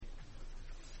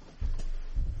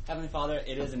Heavenly Father,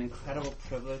 it is an incredible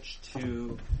privilege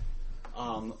to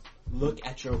look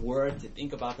at your word, to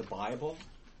think about the Bible.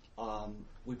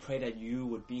 We pray that you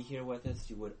would be here with us,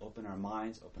 you would open our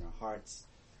minds, open our hearts,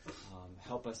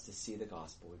 help us to see the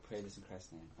gospel. We pray this in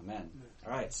Christ's name. Amen.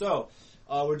 All right, so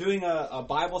we're doing a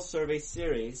Bible survey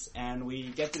series, and we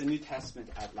get to the New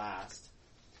Testament at last.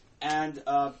 And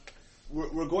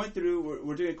we're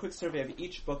doing a quick survey of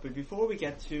each book, but before we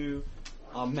get to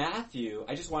Matthew,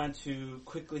 I just wanted to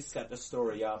quickly set the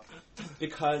story up,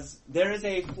 because there is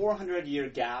a 400-year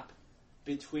gap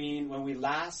between when we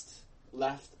last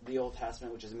left the Old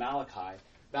Testament, which is Malachi.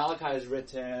 Malachi is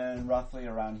written roughly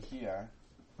around here.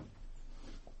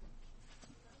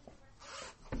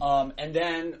 And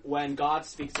then when God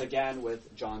speaks again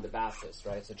with John the Baptist,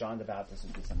 right? So John the Baptist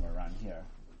would be somewhere around here.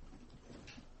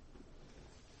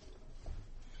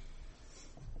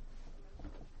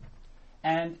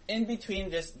 And in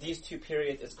between these two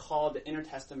periods is called the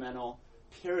intertestamental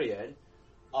period.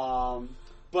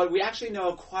 But we actually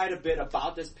know quite a bit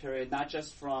about this period, not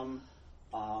just from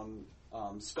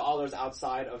scholars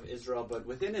outside of Israel, but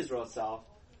within Israel itself.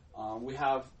 We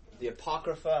have the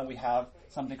Apocrypha, and we have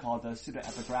something called the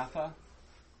Pseudepigrapha.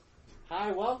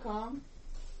 Hi, welcome.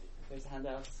 There's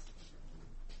handouts.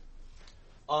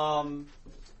 And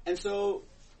so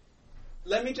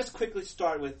let me just quickly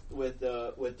start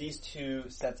with these two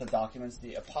sets of documents.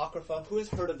 The Apocrypha. Who has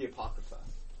heard of the Apocrypha?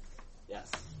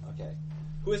 Yes. Okay.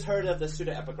 Who has heard of the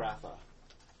Pseudepigrapha?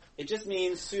 It just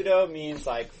means, pseudo means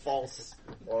like false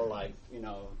or like,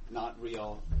 not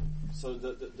real. So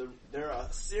there are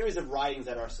a series of writings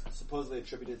that are supposedly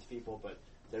attributed to people, but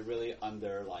they're really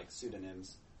under like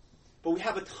pseudonyms. But we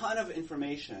have a ton of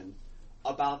information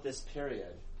about this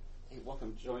period. Hey,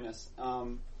 welcome, join us.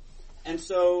 And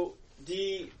so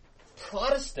the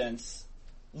Protestants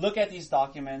look at these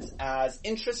documents as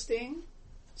interesting,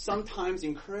 sometimes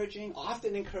encouraging,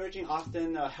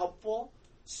 often helpful,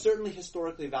 certainly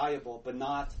historically valuable, but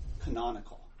not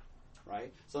canonical,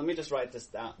 right? So let me just write this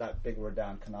down, that big word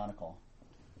down, canonical.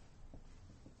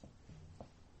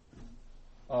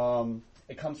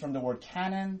 It comes from the word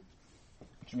canon,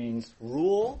 which means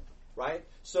rule, right?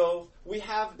 So we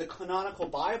have the canonical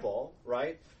Bible,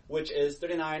 right, which is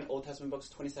 39 Old Testament books,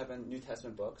 27 New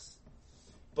Testament books.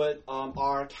 But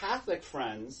our Catholic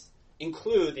friends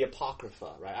include the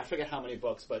Apocrypha, right? I forget how many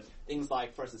books, but things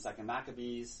like 1st and 2nd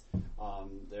Maccabees,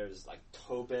 there's like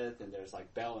Tobit, and there's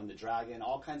like Bel and the Dragon,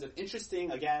 all kinds of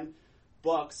interesting, again,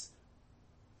 books.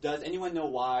 Does anyone know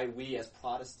why we as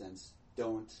Protestants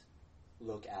don't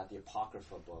look at the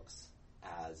Apocrypha books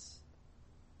as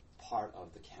part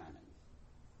of the canon?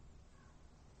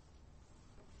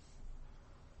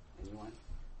 Anyone?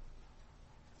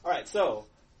 All right, so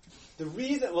the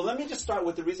reason, let me just start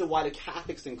with the reason why the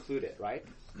Catholics include it, right?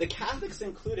 The Catholics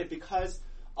include it because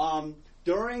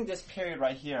during this period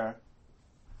right here,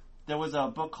 there was a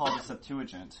book called the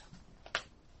Septuagint. Just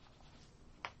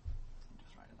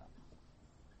write it up.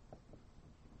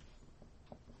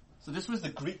 So this was the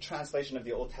Greek translation of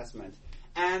the Old Testament,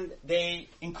 and they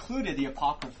included the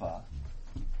Apocrypha.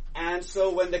 And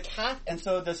so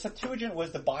the Septuagint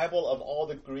was the Bible of all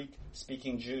the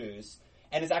Greek-speaking Jews,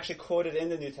 and it's actually quoted in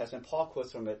the New Testament. Paul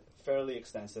quotes from it fairly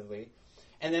extensively.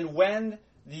 And then when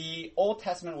the Old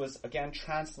Testament was again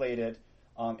translated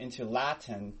into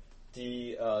Latin,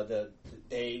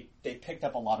 they picked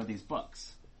up a lot of these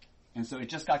books, and so it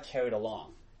just got carried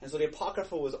along. And so the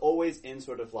Apocrypha was always in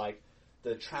sort of like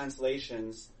the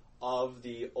translations of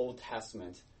the Old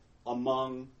Testament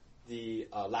among the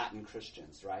Latin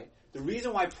Christians, right? The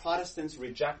reason why Protestants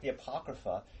reject the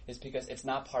Apocrypha is because it's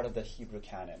not part of the Hebrew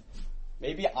canon.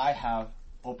 Maybe I have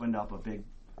opened up a big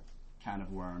can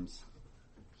of worms.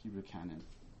 Hebrew canon.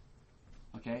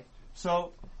 Okay?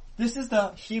 So this is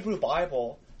the Hebrew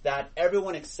Bible that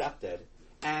everyone accepted,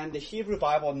 and the Hebrew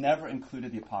Bible never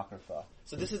included the Apocrypha.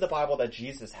 So this is the Bible that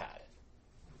Jesus had,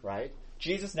 right?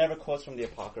 Jesus never quotes from the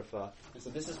Apocrypha, and so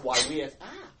this is why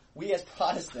we as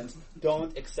Protestants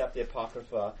don't accept the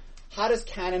Apocrypha. How does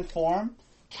canon form?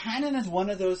 Canon is one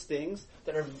of those things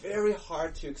that are very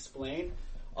hard to explain.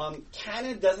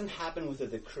 Canon doesn't happen with a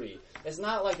decree. It's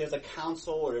not like there's a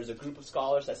council or there's a group of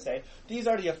scholars that say, these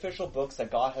are the official books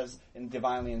that God has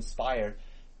divinely inspired.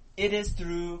 It is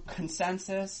through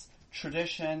consensus,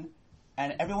 tradition,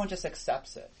 and everyone just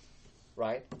accepts it,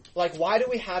 right? Like, why do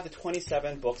we have the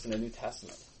 27 books in the New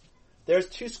Testament? There's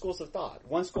two schools of thought.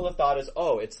 One school of thought is,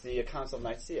 it's the Council of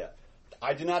Nicaea.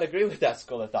 I do not agree with that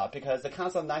school of thought, because the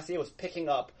Council of Nicaea was picking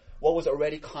up what was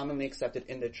already commonly accepted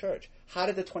in the church. How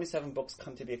did the 27 books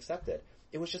come to be accepted?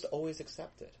 It was just always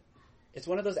accepted. It's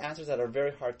one of those answers that are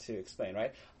very hard to explain,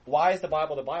 right? why is the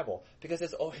Bible the Bible? Because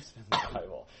it's always been the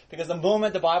Bible. Because the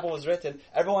moment the Bible was written,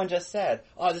 everyone just said,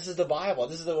 oh, this is the Bible,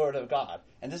 this is the Word of God.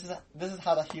 And this is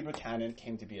how the Hebrew canon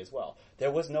came to be as well.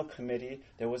 There was no committee,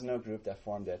 there was no group that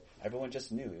formed it. Everyone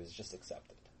just knew, it was just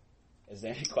accepted. Is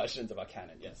there any questions about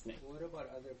canon? Yes, Nate? What about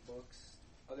other books,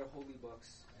 other holy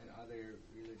books, and other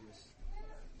religious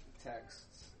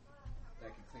texts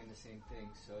that can claim the same thing?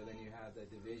 So then you have the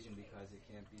division because it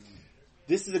can't be...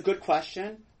 This is a good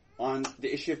question on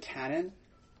the issue of canon.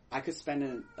 I could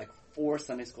spend like 4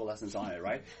 Sunday school lessons on it,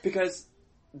 right? Because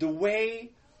the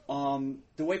way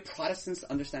Protestants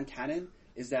understand canon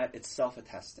is that it's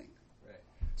self-attesting. Right.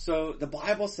 So the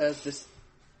Bible says this,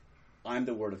 I'm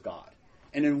the Word of God.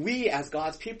 And then we, as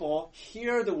God's people,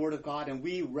 hear the Word of God and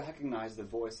we recognize the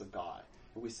voice of God.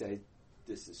 And we say,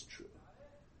 this is true.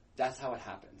 That's how it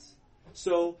happens.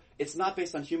 So it's not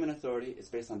based on human authority, it's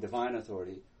based on divine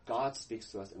authority. God speaks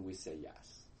to us and we say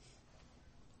yes.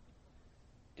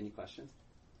 Any questions?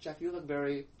 Jeff, you look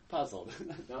very puzzled.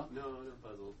 No? No, I'm not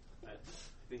puzzled. I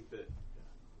think that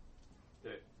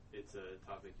it's a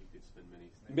topic you could spend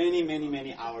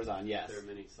many hours on, yes. There are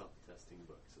many self-testing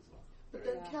books as well. But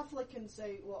then Catholic can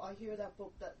say, well, I hear that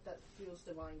book that feels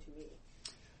divine to me.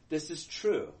 This is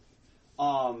true.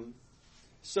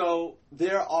 So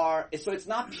it's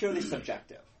not purely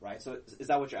subjective, right? So is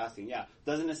that what you're asking? Yeah.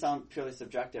 Doesn't it sound purely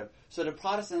subjective? So the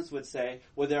Protestants would say,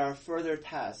 well, there are further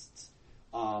tests.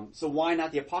 So why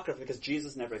not the Apocrypha? Because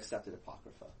Jesus never accepted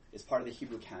Apocrypha. It's part of the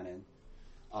Hebrew canon.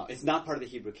 It's not part of the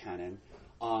Hebrew canon.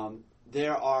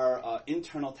 There are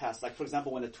internal tests, like for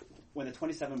example, when the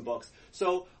 27 books.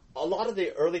 So a lot of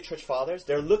the early church fathers,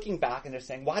 they're looking back and they're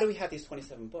saying, why do we have these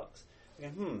 27 books?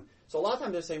 So a lot of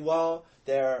times they're saying, well,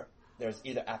 there's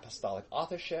either apostolic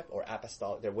authorship or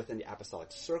they're within the apostolic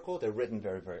circle. They're written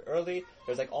very, very early.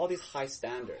 There's like all these high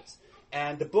standards.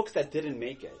 And the books that didn't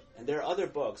make it, and there are other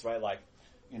books, right? Like,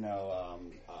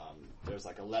 there's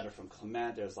like a letter from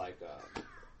Clement. There's like,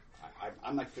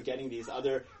 I'm like forgetting these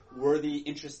other worthy,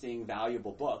 interesting,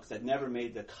 valuable books that never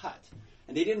made the cut.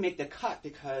 And they didn't make the cut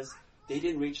because they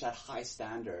didn't reach that high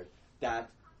standard that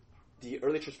the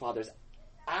early church fathers,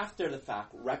 after the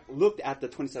fact, looked at the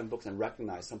 27 books and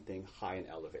recognized something high and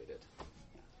elevated.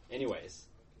 Anyways,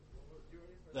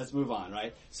 let's move on,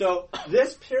 right? So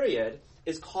this period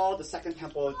is called the Second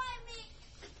Temple.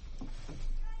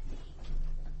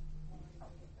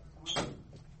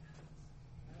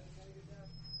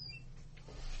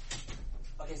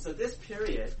 Okay, so this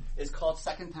period is called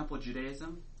Second Temple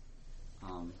Judaism.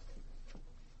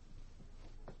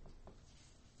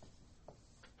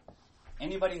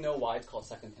 Anybody know why it's called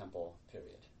Second Temple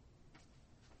period?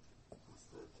 It's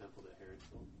the temple that Herod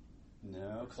built.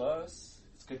 No, close.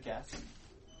 It's a good guess.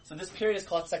 So this period is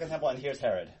called Second Temple, and here's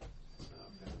Herod.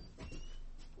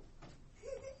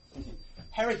 Okay.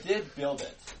 Herod did build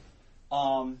it.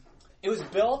 It was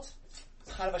built,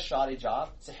 kind of a shoddy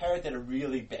job, so Herod did a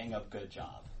really bang-up good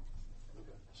job.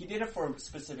 Okay. He did it for a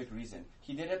specific reason.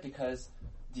 He did it because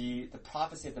the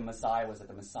prophecy of the Messiah was that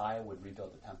the Messiah would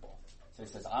rebuild the temple. So he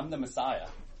says, I'm the Messiah.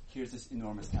 Here's this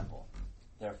enormous temple.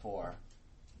 Therefore,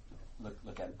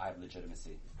 look at, I have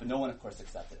legitimacy. But no one, of course,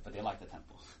 accepted it, but they liked the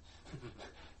temple.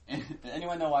 Does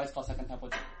anyone know why it's called Second Temple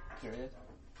period?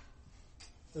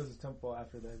 It was a temple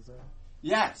after the exile.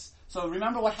 Yes. So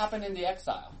remember what happened in the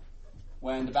exile.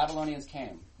 When the Babylonians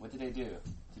came, what did they do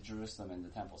to Jerusalem and the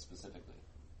temple specifically?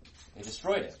 They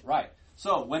destroyed it, right.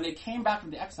 So when they came back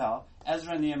from the exile,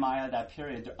 Ezra and Nehemiah, that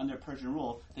period, under Persian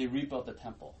rule, they rebuilt the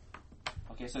temple.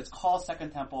 Okay, so it's called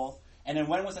Second Temple. And then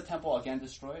when was the temple again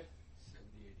destroyed?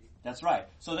 70 AD. That's right.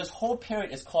 So this whole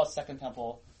period is called Second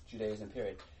Temple Judaism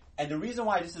period. And the reason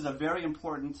why this is a very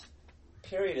important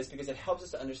period is because it helps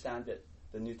us to understand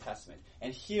the New Testament.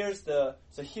 And here's the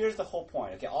whole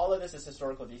point. Okay, all of this is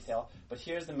historical detail, but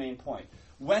here's the main point.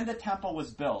 When the temple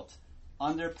was built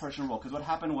under Persian rule, because what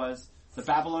happened was the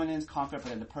Babylonians conquered, but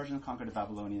then the Persians conquered the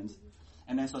Babylonians.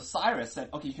 And then so Cyrus said,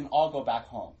 okay, you can all go back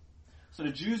home. So the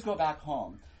Jews go back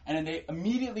home, and then they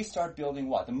immediately start building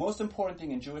what? The most important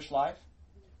thing in Jewish life?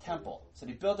 Temple. So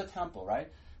they build a temple, right?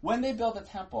 When they build a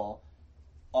temple,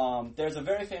 there's a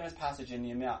very famous passage in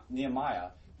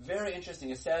Nehemiah. Very interesting.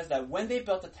 It says that when they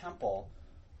built the temple,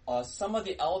 some of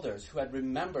the elders who had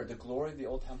remembered the glory of the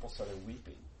old temple started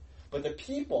weeping. But the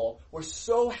people were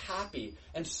so happy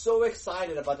and so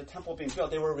excited about the temple being built.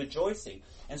 They were rejoicing.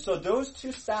 And so those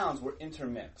two sounds were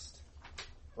intermixed.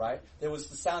 Right? There was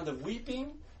the sound of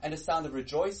weeping and the sound of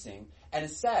rejoicing. And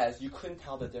it says you couldn't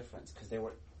tell the difference because they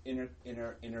were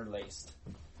interlaced.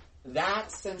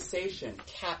 That sensation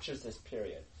captures this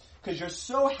period. Because you're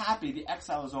so happy the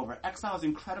exile is over. Exile is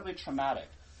incredibly traumatic.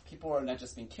 People are not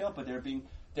just being killed, but they're being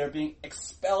they're being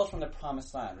expelled from the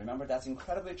promised land. Remember, that's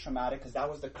incredibly traumatic because that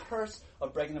was the curse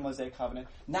of breaking the Mosaic covenant.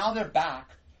 Now they're back,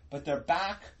 but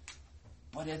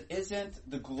it isn't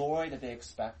the glory that they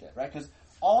expected, right? Because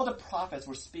all the prophets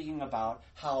were speaking about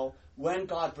how when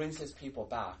God brings his people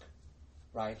back,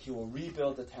 right, he will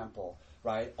rebuild the temple,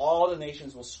 right? All the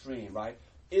nations will stream, right?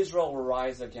 Israel will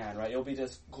rise again, right? It will be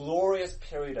this glorious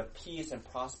period of peace and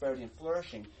prosperity and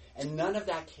flourishing. And none of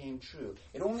that came true.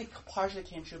 It only partially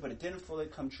came true, but it didn't fully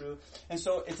come true. And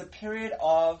so it's a period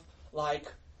of what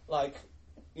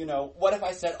if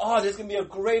I said, there's going to be a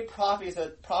great prophecy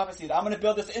that I'm going to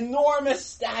build this enormous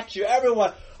statue.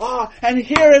 Everyone, and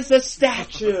here is the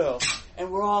statue. And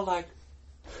we're all like,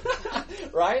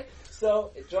 right?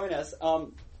 So join us.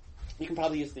 You can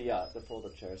probably use the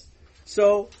fold-up chairs.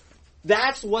 So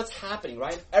that's what's happening,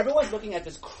 right? Everyone's looking at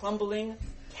this crumbling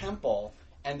temple,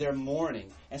 and they're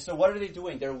mourning. And so what are they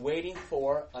doing? They're waiting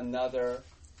for another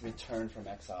return from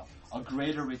exile, a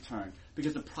greater return,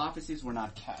 because the prophecies were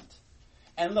not kept.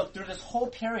 And look, through this whole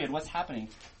period, what's happening?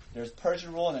 There's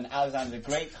Persian rule, and then Alexander the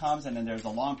Great comes, and then there's a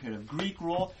long period of Greek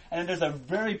rule, and then there's a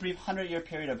very brief 100-year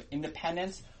period of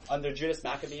independence under Judas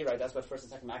Maccabee, right? That's what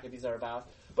 1st and 2nd Maccabees are about.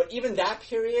 But even that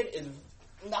period is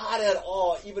not at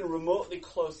all even remotely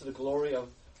close to the glory of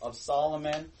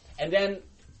Solomon. And then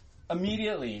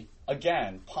immediately,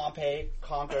 again, Pompey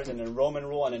conquers, and then Roman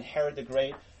rule, and then Herod the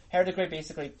Great. Herod the Great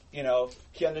basically,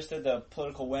 he understood the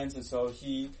political winds, and so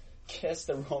he kissed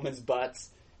the Romans'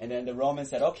 butts. And then the Romans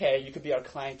said, okay, you could be our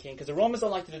client king. Because the Romans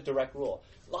don't like to do direct rule.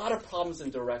 A lot of problems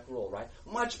in direct rule, right?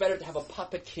 Much better to have a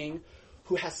puppet king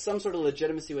who has some sort of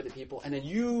legitimacy with the people. And then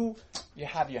you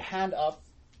have your hand up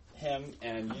him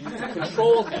and you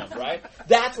control him, right?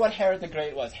 That's what Herod the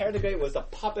Great was. Herod the Great was the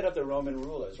puppet of the Roman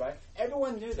rulers, right?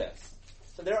 Everyone knew this.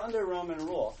 So they're under Roman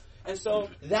rule. And so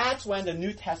that's when the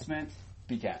New Testament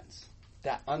begins.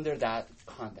 Under that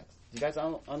context. Do you guys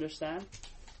understand?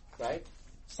 Right?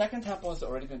 Second temple has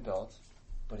already been built,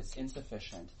 but it's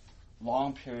insufficient.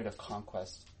 Long period of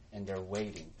conquest, and they're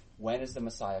waiting. When is the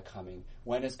Messiah coming?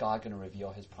 When is God going to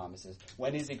reveal his promises?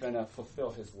 When is he going to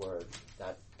fulfill his word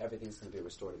that everything's going to be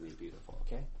restored and made beautiful?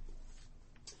 Okay?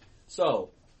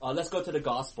 So, let's go to the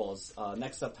Gospels.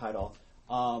 Next subtitle.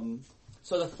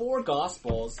 So the 4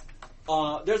 Gospels,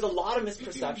 there's a lot of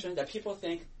misperception that people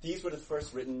think these were the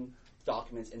first written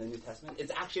documents in the New Testament.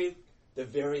 It's actually the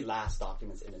very last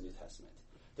documents in the New Testament.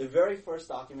 The very first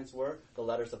documents were the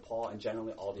letters of Paul and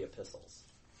generally all the epistles.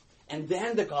 And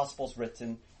then the Gospels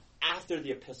written after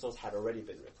the epistles had already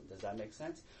been written. Does that make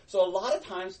sense? So a lot of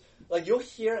times, you'll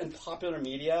hear in popular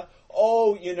media,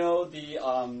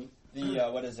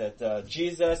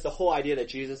 Jesus, the whole idea that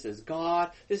Jesus is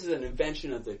God. This is an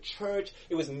invention of the church.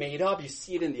 It was made up. You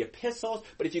see it in the epistles.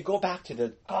 But if you go back to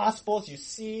the Gospels, you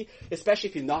see, especially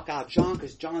if you knock out John,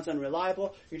 because John's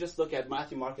unreliable, you just look at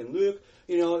Matthew, Mark, and Luke,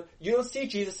 you don't see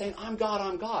Jesus saying, I'm God,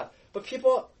 I'm God. But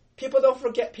people don't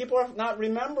forget, people are not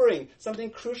remembering something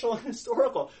crucial and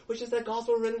historical, which is that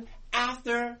Gospel written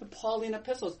after the Pauline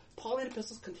epistles. Pauline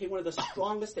epistles contain one of the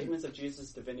strongest statements of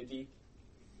Jesus' divinity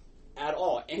at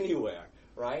all, anywhere,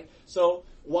 right? So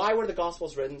why were the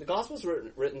Gospels written? The Gospels were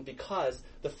written because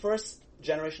the first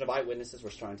generation of eyewitnesses were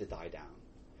starting to die down.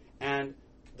 And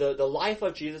the life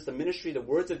of Jesus, the ministry, the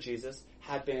words of Jesus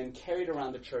had been carried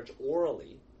around the church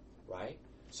orally, right?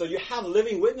 So you have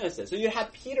living witnesses. So you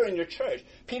have Peter in your church.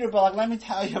 Peter would be like, let me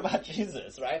tell you about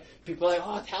Jesus, right? People are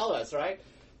like, tell us, right?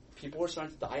 People were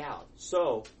starting to die out.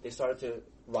 So they started to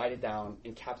write it down,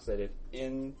 encapsulate it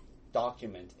in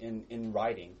document, in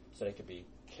writing, so they could be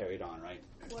carried on, right?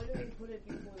 Why do they put it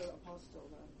before the apostle,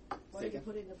 then? Why do they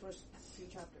put it in the first few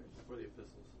chapters? Before the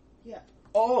epistles. Yeah.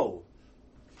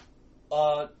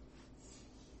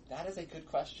 That is a good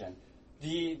question.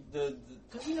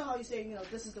 Because you know how you say,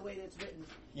 this is the way that it's written.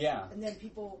 Yeah. And then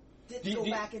people did go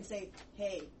back and say,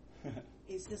 hey,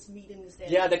 is this meeting the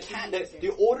standard? Yeah,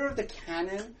 the order of the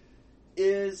canon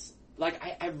is,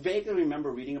 I vaguely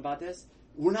remember reading about this.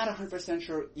 We're not 100%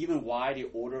 sure even why the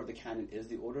order of the canon is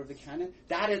the order of the canon.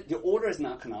 The order is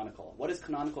not canonical. What is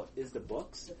canonical is the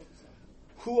books.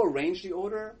 Who arranged the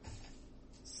order?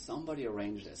 Somebody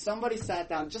arranged it. Somebody sat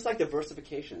down, just like the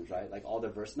versifications, right? Like all the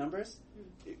verse numbers.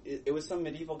 It was some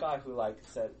medieval guy who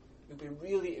said, it would be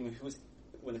really,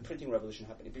 when the printing revolution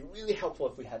happened, it'd be really helpful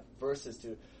if we had verses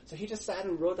too. So he just sat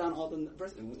and wrote down all the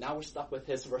verses. And now we're stuck with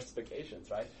his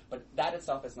versifications, right? But that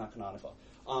itself is not canonical.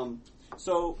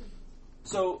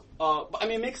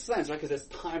 It makes sense, right? Because it's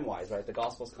time-wise, right? The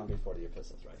Gospels come before the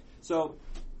epistles, right? So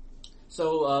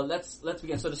let's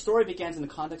begin. So the story begins in the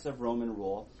context of Roman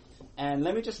rule. And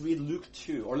let me just read Luke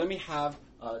 2, or let me have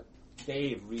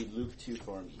Dave read Luke 2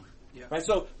 for me. Yeah. Right?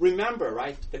 So remember,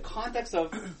 right, the context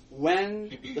of when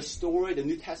the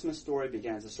New Testament story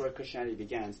begins, the story of Christianity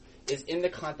begins, is in the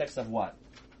context of what?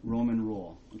 Roman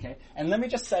rule. Okay? And let me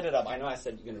just set it up. I know I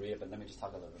said you're going to read it, but let me just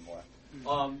talk a little bit more.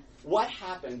 What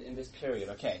happened in this period?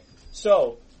 Okay.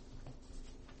 So,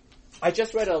 I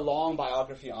just read a long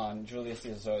biography on Julius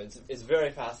Caesar, so it's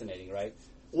very fascinating, right?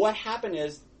 What happened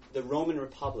is the Roman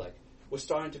Republic was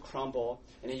starting to crumble,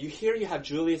 and you have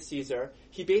Julius Caesar.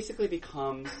 He basically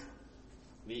becomes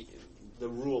the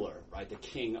ruler, right, the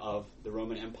king of the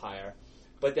Roman Empire.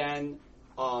 But then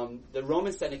the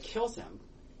Roman Senate kills him.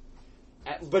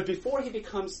 But before he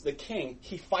becomes the king,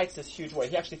 he fights this huge war.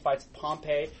 He actually fights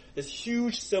Pompey, this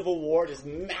huge civil war, this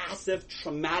massive,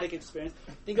 traumatic experience.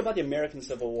 Think about the American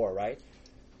Civil War, right?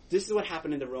 This is what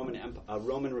happened in the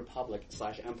Roman Republic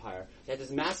 / Empire. They had this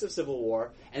massive civil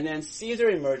war, and then Caesar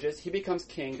emerges. He becomes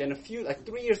king. Then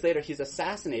 3 years later, he's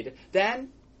assassinated.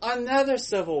 Then another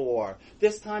civil war.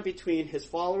 This time between his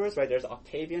followers, right? There's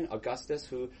Octavian, Augustus,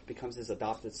 who becomes his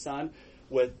adopted son,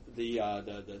 with the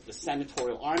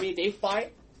senatorial army. They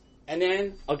fight, and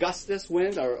then Augustus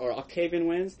wins, or Octavian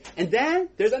wins. And then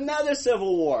there's another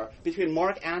civil war between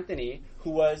Mark Antony, who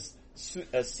was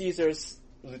Caesar's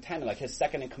lieutenant, like his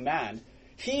second in command.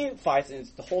 He fights, and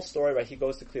it's the whole story, right? He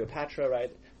goes to Cleopatra,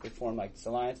 right? They form like this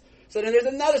alliance. So then there's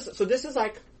another. So this is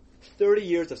like 30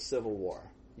 years of civil war.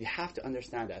 You have to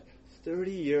understand that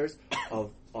 30 years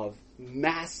of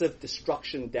massive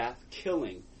destruction, death,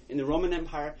 killing in the Roman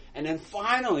Empire, and then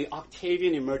finally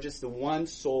Octavian emerges, the one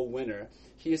sole winner.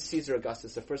 He is Caesar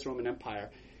Augustus, the first Roman Empire.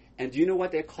 And do you know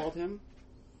what they called him?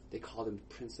 They called him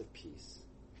Prince of Peace,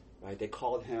 right? They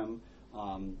called him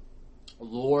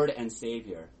Lord and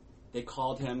Savior. They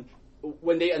called him,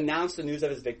 when they announced the news of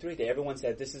his victory, everyone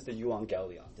said, this is the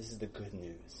Euangelion. This is the good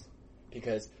news.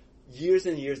 Because years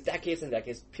and years, decades and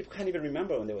decades, people can't even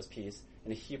remember when there was peace,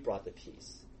 and he brought the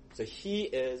peace. So he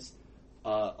is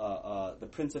the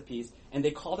Prince of Peace, and they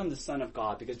called him the Son of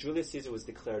God because Julius Caesar was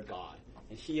declared God,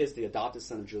 and he is the adopted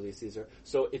son of Julius Caesar.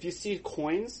 So if you see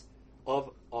coins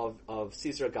of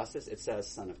Caesar Augustus, it says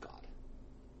Son of God.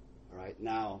 All right,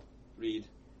 now read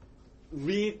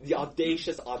the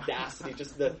audacity,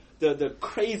 just the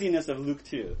craziness of Luke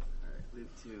 2. All right, Luke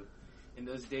 2. In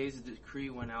those days, a decree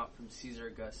went out from Caesar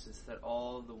Augustus that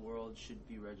all the world should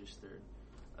be registered.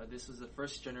 This was the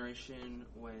first generation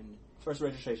when... First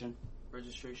registration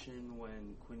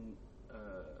when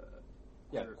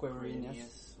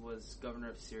Quirinius was governor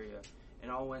of Syria, and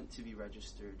all went to be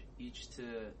registered, each to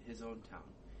his own town.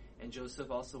 And Joseph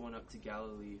also went up to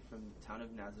Galilee from the town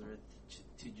of Nazareth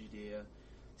to Judea,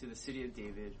 to the city of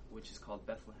David, which is called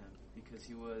Bethlehem, because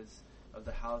he was of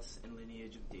the house and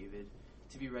lineage of David,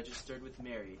 to be registered with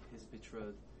Mary, his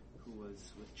betrothed, who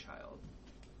was with child.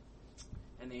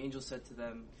 And the angel said to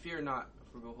them, "Fear not,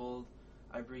 for behold,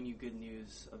 I bring you good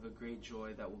news of a great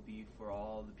joy that will be for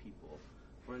all the people.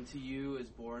 For unto you is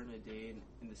born a day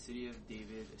in the city of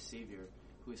David a Savior,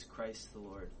 who is Christ the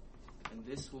Lord. And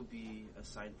this will be a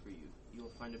sign for you. You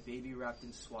will find a baby wrapped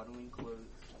in swaddling clothes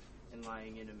and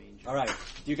lying in a manger." All right.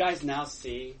 Do you guys now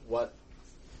see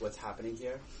what's happening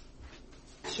here?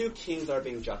 Two kings are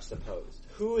being juxtaposed.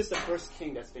 Who is the first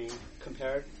king that's being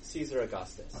compared? Caesar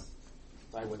Augustus.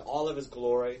 Right, with all of his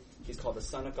glory, he's called the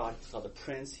Son of God, he's called the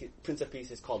Prince of Peace,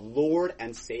 he's called Lord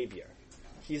and Savior.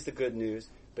 He's the good news,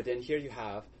 but then here you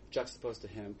have, juxtaposed to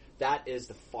him, that is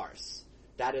the farce.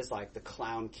 That is like the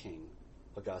clown king,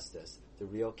 Augustus. The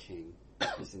real king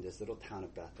is in this little town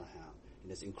of Bethlehem, in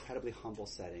this incredibly humble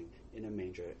setting, in a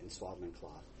manger, in swaddling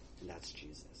cloth, and that's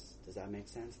Jesus. Does that make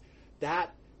sense?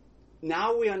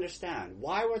 Now we understand.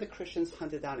 Why were the Christians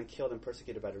hunted down and killed and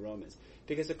persecuted by the Romans?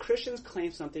 Because the Christians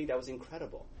claimed something that was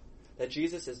incredible. That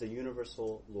Jesus is the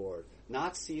universal Lord.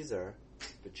 Not Caesar,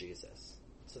 but Jesus.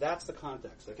 So that's the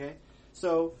context, okay?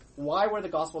 So why were the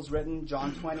Gospels written?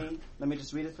 John 20. Let me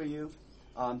just read it for you.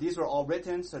 These were all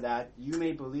written so that you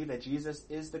may believe that Jesus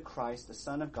is the Christ, the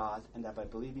Son of God, and that by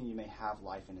believing you may have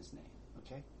life in his name,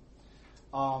 okay?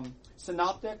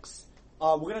 Synoptics.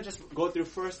 We're going to just go through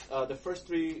the first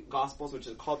three Gospels, which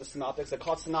are called the Synoptics. They're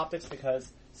called Synoptics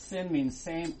because syn means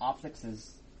same, optics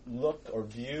is look or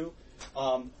view.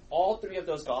 All three of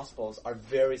those Gospels are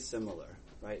very similar,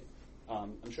 right?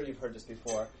 I'm sure you've heard this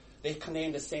before. They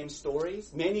contain the same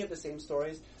stories, many of the same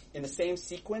stories, in the same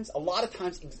sequence. A lot of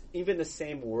times, even the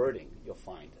same wording you'll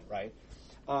find, right?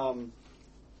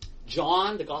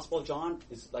 John, the Gospel of John,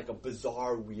 is like a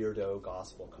bizarre, weirdo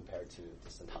gospel compared to the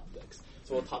Synoptics.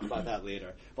 So we'll talk about that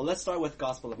later. But let's start with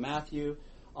Gospel of Matthew.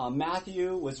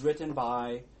 Matthew was written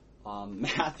by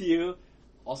Matthew,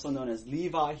 also known as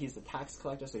Levi. He's the tax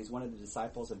collector, so he's one of the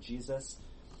disciples of Jesus.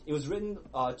 It was written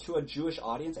to a Jewish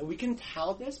audience, and we can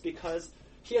tell this because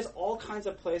he has all kinds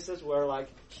of places where, like,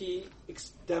 he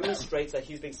demonstrates that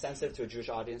he's being sensitive to a Jewish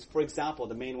audience. For example,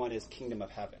 the main one is Kingdom of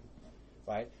Heaven,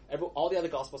 right? All the other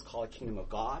Gospels call it Kingdom of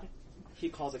God. He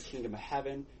calls it Kingdom of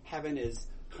Heaven. Heaven is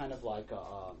kind of like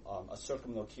a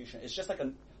circumlocution. It's just like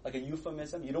a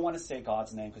euphemism. You don't want to say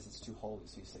God's name because it's too holy,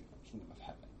 so you say Kingdom of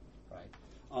Heaven, right?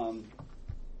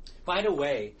 By the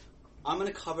way, I'm going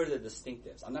to cover the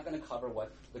distinctives. I'm not going to cover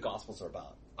what the Gospels are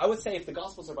about. I would say if the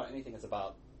Gospels are about anything, it's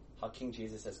about how King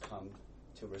Jesus has come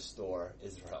to restore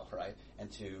Israel, right?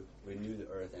 And to renew the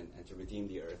earth and to redeem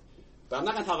the earth. But I'm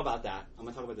not going to talk about that. I'm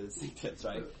going to talk about the distinctives,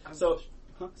 right?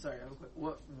 Sorry,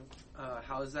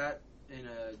 how is that in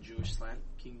a Jewish slant?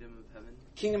 Kingdom of Heaven?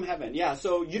 Kingdom of Heaven, yeah.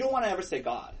 So you don't want to ever say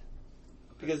God.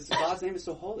 Because God's name is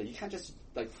so holy. You can't just,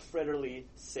 like, frittily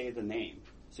say the name.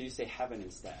 So you say heaven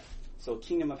instead. So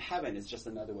Kingdom of Heaven is just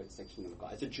another way to say Kingdom of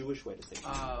God. It's a Jewish way to say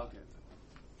Kingdom of God. Okay.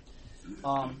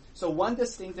 So one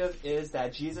distinctive is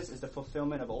that Jesus is the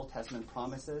fulfillment of Old Testament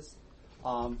promises.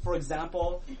 For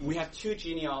example, we have two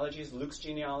genealogies, Luke's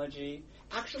genealogy.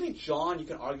 Actually, John, you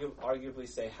can arguably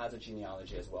say, has a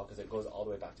genealogy as well, because it goes all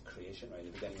the way back to creation, right, in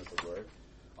the beginning of the Word.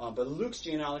 But Luke's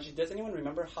genealogy, does anyone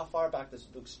remember how far back does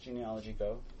Luke's genealogy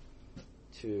go?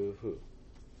 To who?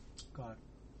 God.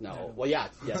 No. Adam. Well,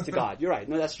 yes, to God. You're right.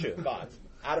 No, that's true. God.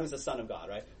 Adam is the son of God,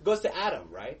 right? It goes to Adam,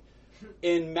 right?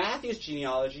 In Matthew's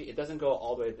genealogy, it doesn't go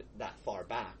all the way that far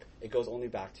back. It goes only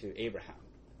back to Abraham,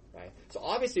 right? So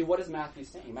obviously, what is Matthew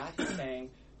saying? Matthew's saying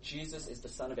Jesus is the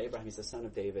son of Abraham. He's the son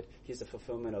of David. He's the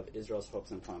fulfillment of Israel's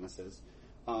hopes and promises.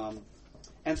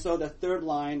 And so the third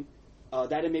line,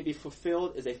 that it may be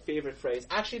fulfilled, is a favorite phrase.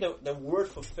 Actually, the word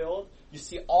fulfilled, you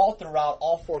see all throughout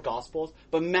all four Gospels,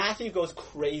 but Matthew goes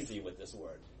crazy with this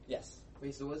word. Yes?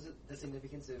 Wait, so what's the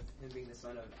significance of him being the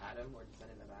son of Adam or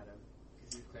descendant of Adam?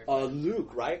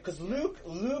 Luke, right? Because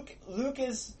Luke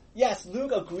is, yes,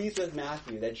 Luke agrees with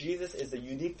Matthew that Jesus is the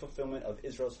unique fulfillment of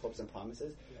Israel's hopes and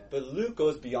promises, but Luke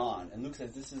goes beyond, and Luke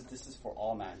says this is for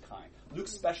all mankind.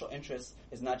 Luke's special interest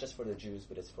is not just for the Jews,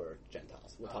 but it's for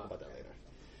Gentiles. We'll talk about that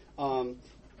later.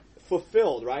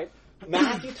 Fulfilled, right?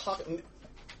 Matthew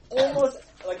almost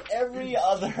like every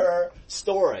other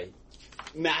story,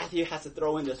 Matthew has to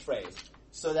throw in this phrase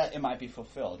so that it might be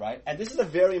fulfilled, right? And this is a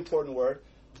very important word.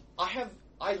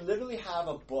 I literally have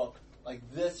a book like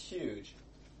this huge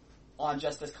on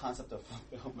just this concept of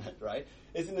fulfillment, right?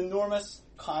 It's an enormous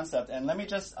concept, and let me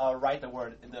just write the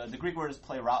word. The Greek word is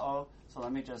plerao, so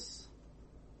let me just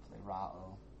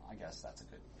plerao. I guess that's a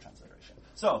good transliteration.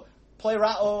 So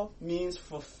plerao means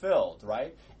fulfilled,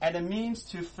 right? And it means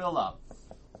to fill up.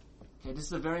 Okay, this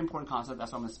is a very important concept.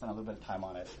 That's why I'm going to spend a little bit of time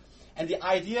on it. And the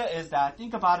idea is that,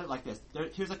 think about it like this.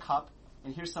 Here's a cup,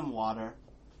 and here's some water.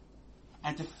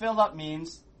 And to fill up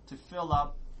means to fill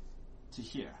up to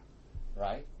here,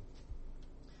 right?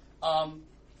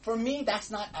 For me,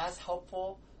 that's not as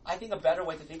helpful. I think a better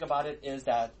way to think about it is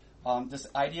that this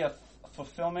idea of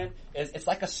fulfillment it's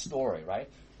like a story, right?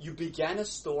 You began a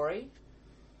story,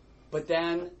 but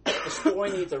then the story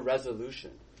needs a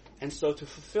resolution. And so to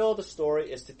fulfill the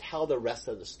story is to tell the rest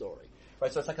of the story,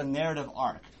 right? So it's like a narrative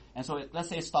arc. And so let's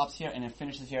say it stops here and it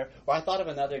finishes here. Or I thought of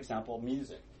another example,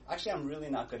 music. Actually, I'm really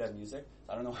not good at music.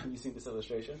 I don't know why I'm using this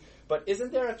illustration. But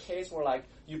isn't there a case where, like,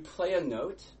 you play a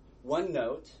note, one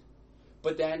note,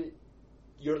 but then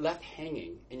you're left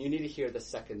hanging, and you need to hear the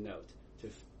second note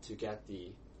to get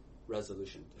the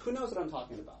resolution? Who knows what I'm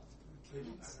talking about?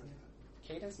 Cadence.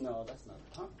 Cadence? No, that's not.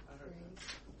 Huh?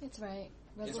 It's right.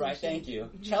 It's right. Thank you.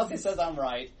 Chelsea says I'm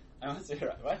right. I want to say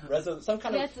it right. Some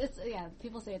kind of.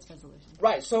 People say it's resolution.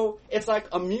 Right. So it's like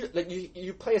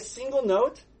you play a single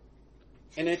note.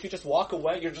 And then if you just walk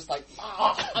away, you're just like,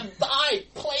 I'm died.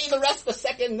 Play the rest of the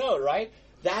second note, right?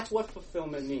 That's what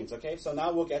fulfillment means, okay? So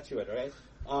now we'll get to it, right?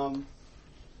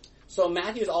 So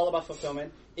Matthew is all about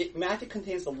fulfillment. Matthew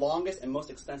contains the longest and most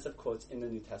extensive quotes in the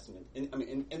New Testament.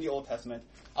 In the Old Testament.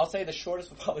 I'll say the shortest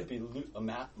will probably be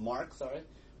Mark, sorry.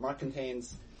 Mark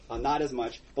contains not as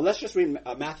much. But let's just read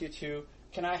Matthew 2.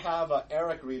 Can I have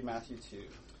Eric read Matthew 2?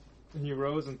 And he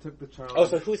rose and took the child. Oh,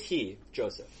 so who's he?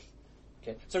 Joseph.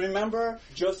 Okay, so remember,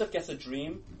 Joseph gets a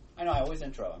dream. I know, I always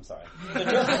intro, I'm sorry. So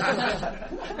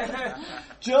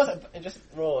Joseph, just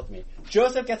roll with me.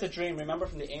 Joseph gets a dream, remember,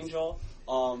 from the angel.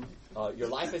 Your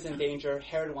life is in danger.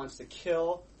 Herod wants to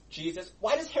kill Jesus.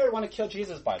 Why does Herod want to kill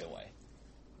Jesus, by the way?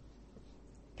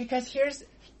 Because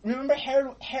remember,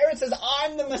 Herod says,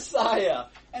 I'm the Messiah.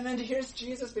 And then here's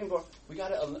Jesus being born.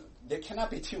 There cannot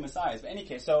be two Messiahs. But in any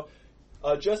case, so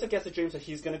Joseph gets a dream, so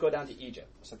he's going to go down to Egypt.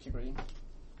 So keep reading.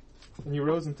 And he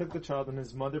rose and took the child and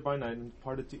his mother by night and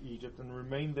departed to Egypt and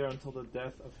remained there until the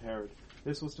death of Herod.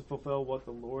 This was to fulfill what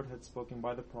the Lord had spoken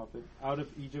by the prophet, "Out of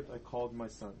Egypt I called my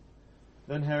son."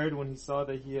 Then Herod, when he saw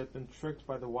that he had been tricked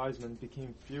by the wise men,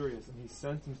 became furious, and he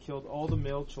sent and killed all the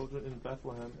male children in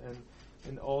Bethlehem and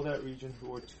in all that region who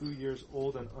were 2 years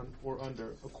old and or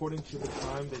under, according to the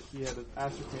time that he had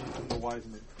ascertained from the wise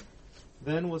men.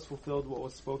 Then was fulfilled what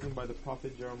was spoken by the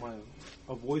prophet Jeremiah.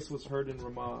 A voice was heard in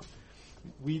Ramah,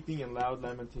 weeping and loud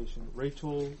lamentation.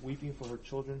 Rachel weeping for her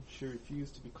children. She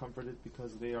refused to be comforted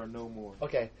because they are no more.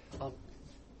 Okay.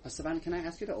 Savannah, can I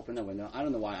ask you to open the window? I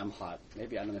don't know why I'm hot.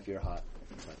 Maybe I don't know if you're hot,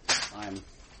 but I'm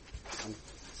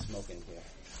smoking here.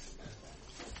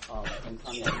 And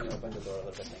Tanya, can you open the door a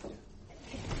little bit? Thank you.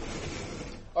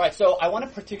 All right, so I want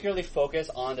to particularly focus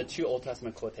on the two Old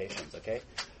Testament quotations, okay?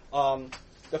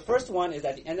 The first one is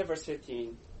at the end of verse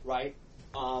 15, right?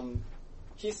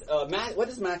 What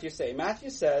does Matthew say?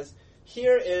 Matthew says,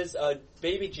 here is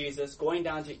baby Jesus going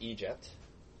down to Egypt,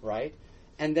 right?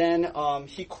 And then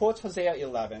he quotes Hosea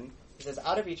 11. He says,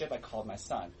 out of Egypt I called my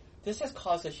son. This has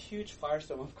caused a huge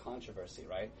firestorm of controversy,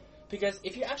 right? Because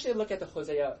if you actually look at the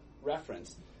Hosea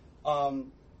reference,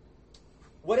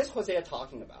 what is Hosea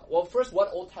talking about? Well, first,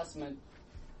 what Old Testament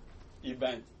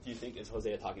event do you think is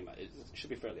Hosea talking about? It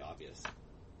should be fairly obvious.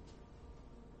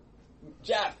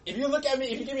 Jeff, if you look at me,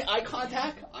 if you give me eye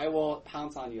contact, I will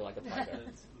pounce on you like a tiger.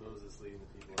 It's Moses leading the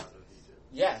people out of Egypt.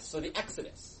 Yes, so the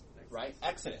Exodus, right?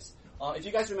 Exodus. If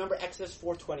you guys remember Exodus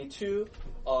 4:22,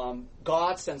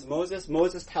 God sends Moses.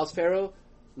 Moses tells Pharaoh,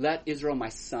 "Let Israel, my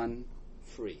son,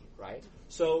 free." Right.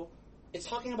 So it's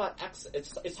talking about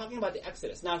it's talking about the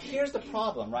Exodus. Now here's the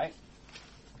problem, right?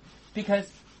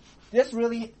 Because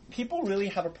people really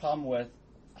have a problem with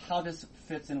how this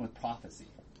fits in with prophecy.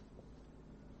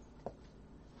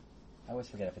 I always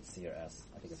forget if it's C or S.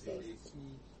 I think it's both.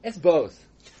 It's both.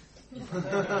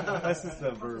 That's just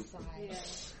a verb. Yeah.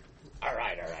 All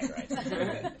right.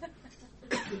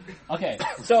 Okay,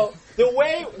 so the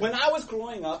way, when I was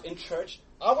growing up in church,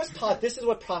 I was taught this is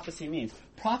what prophecy means.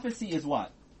 Prophecy is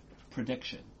what?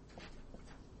 Prediction.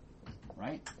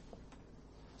 Right?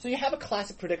 So you have a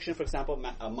classic prediction, for example,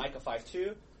 Micah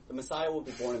 5:2, the Messiah will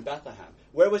be born in Bethlehem.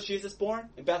 Where was Jesus born?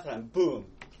 In Bethlehem. Boom.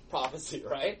 Prophecy,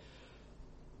 right?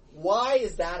 Why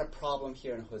is that a problem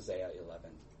here in Hosea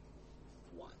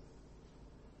 11:1?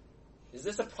 Is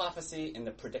this a prophecy in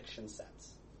the prediction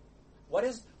sense? What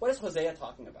is Hosea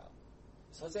talking about?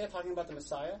 Is Hosea talking about the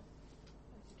Messiah?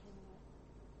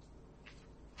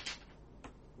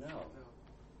 No.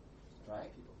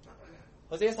 Right?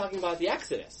 Hosea is talking about the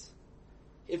Exodus.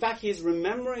 In fact, he's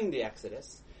remembering the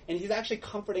Exodus, and he's actually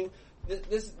comforting.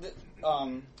 This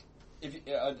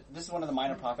is one of the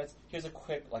minor prophets. Here's a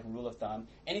quick rule of thumb.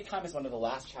 Anytime it's one of the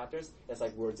last chapters, it's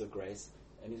like words of grace.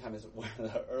 Anytime it's one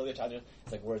of the earlier chapters,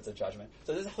 it's like words of judgment.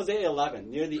 So this is Hosea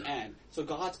 11, near the end. So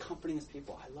God's comforting his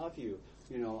people. I love you.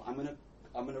 I'm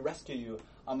gonna rescue you.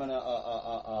 I'm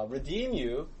gonna redeem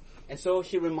you. And so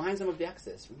he reminds them of the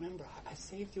Exodus. Remember, I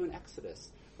saved you in Exodus,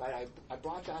 right? I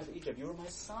brought you out of Egypt. You were my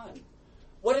son.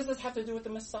 What does this have to do with the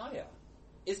Messiah?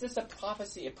 Is this a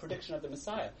prophecy, a prediction of the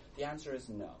Messiah? The answer is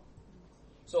no.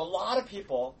 So a lot of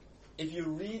people, if you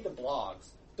read the blogs,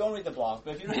 don't read the blogs,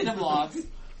 but if you read the blogs,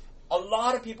 a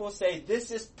lot of people say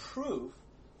this is proof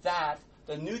that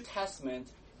the New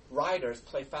Testament writers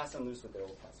play fast and loose with their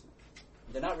Old Testament.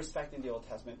 They're not respecting the Old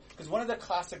Testament. Because one of the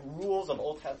classic rules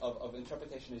of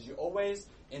interpretation is you always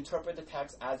interpret the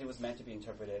text as it was meant to be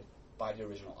interpreted by the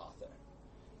original author.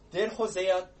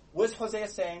 Was Hosea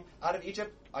saying, out of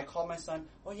Egypt, I called my son?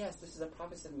 Oh yes, this is a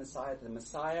prophecy of the Messiah. The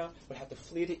Messiah would have to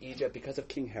flee to Egypt because of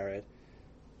King Herod.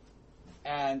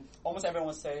 And almost everyone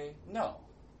would say, no.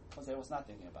 Hosea was not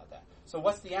thinking about that. So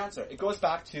what's the answer? It goes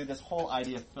back to this whole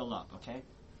idea of fill up, okay?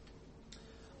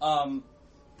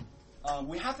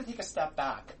 We have to take a step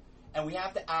back, and we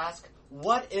have to ask,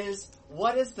 what is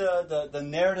the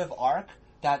narrative arc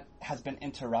that has been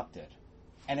interrupted?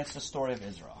 And it's the story of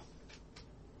Israel.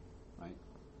 Right?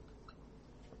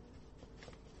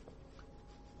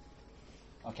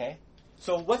 Okay?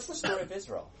 So what's the story of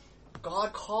Israel?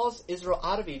 God calls Israel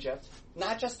out of Egypt,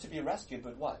 not just to be rescued,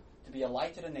 but what? To be a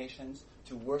light to the nations,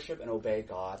 to worship and obey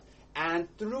God. And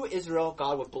through Israel,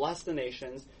 God would bless the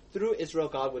nations. Through Israel,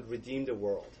 God would redeem the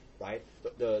world, right?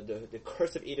 The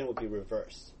curse of Eden would be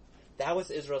reversed. That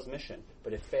was Israel's mission,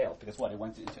 but it failed because what? It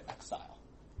went into exile,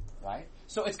 right?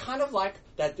 So it's kind of like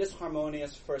that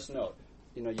disharmonious first note.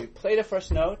 You play the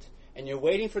first note, and you're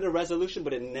waiting for the resolution,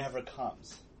 but it never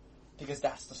comes because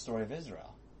that's the story of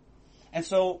Israel. And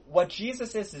so what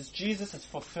Jesus is Jesus is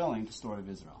fulfilling the story of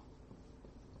Israel.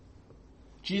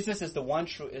 Jesus is the one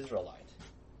true Israelite.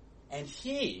 And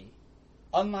he,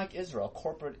 unlike Israel,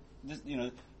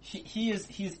 he is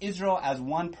Israel as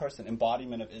one person,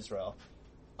 embodiment of Israel.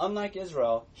 Unlike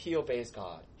Israel, he obeys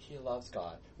God. He loves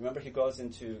God. Remember, he goes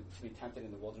to be tempted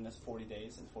in the wilderness 40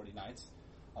 days and 40 nights,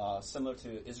 similar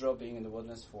to Israel being in the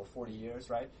wilderness for 40 years,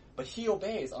 right? But he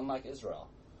obeys, unlike Israel.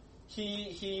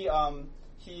 He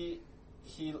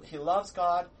loves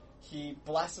God. He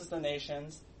blesses the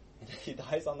nations. And he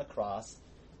dies on the cross,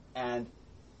 and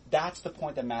that's the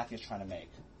point that Matthew is trying to make.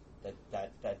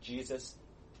 That Jesus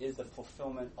is the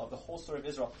fulfillment of the whole story of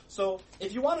Israel. So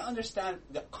if you want to understand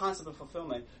the concept of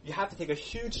fulfillment, you have to take a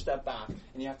huge step back,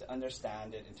 and you have to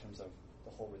understand it in terms of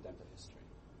the whole redemptive history.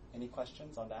 Any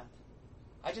questions on that?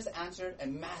 I just answered a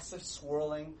massive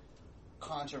swirling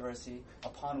controversy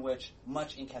upon which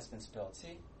much ink has been spilled.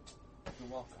 See? You're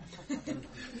welcome.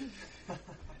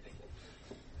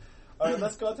 All right,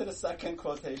 let's go to the second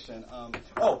quotation.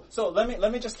 So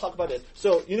let me just talk about it.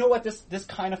 So you know what this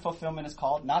kind of fulfillment is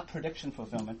called? Not prediction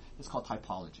fulfillment. It's called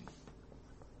typology.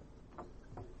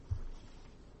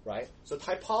 Right? So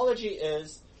typology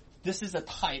this is a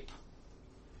type,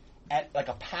 like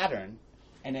a pattern,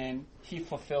 and then he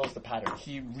fulfills the pattern.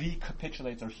 He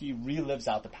recapitulates or he relives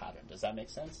out the pattern. Does that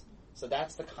make sense? So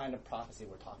that's the kind of prophecy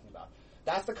we're talking about.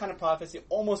 That's the kind of prophecy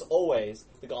almost always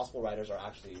the gospel writers are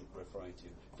actually referring to.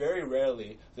 Very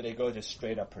rarely do they go to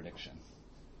straight up prediction.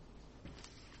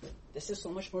 This is so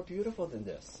much more beautiful than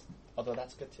this. Although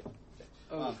that's good too.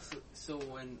 So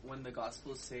when the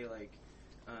gospels say like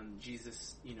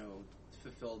Jesus,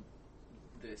 fulfilled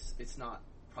this, it's not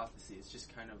prophecy. It's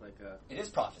just kind of like a. It is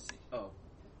prophecy. Oh,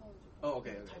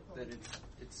 okay. Then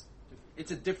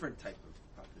it's a different type of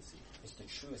prophecy. It's the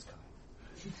truest kind.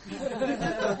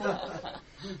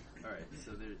 All right,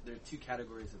 so there are two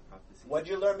categories of prophecy. What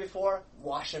did you learn before?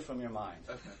 Wash it from your mind.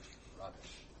 Okay.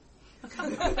 Rubbish.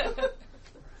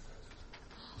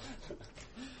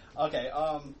 Okay.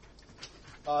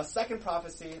 Second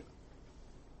prophecy.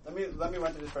 Let me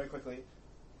run through this very quickly.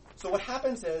 So what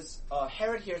happens is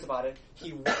Herod hears about it.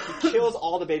 He kills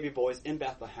all the baby boys in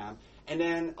Bethlehem, and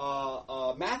then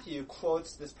Matthew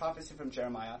quotes this prophecy from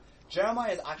Jeremiah.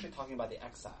 Jeremiah is actually talking about the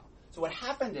exile. So what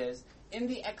happened is, in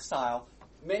the exile,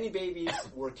 many babies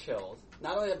were killed.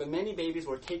 Not only that, but many babies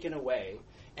were taken away.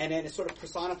 And then it's sort of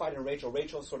personified in Rachel.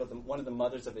 Rachel is sort of one of the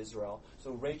mothers of Israel.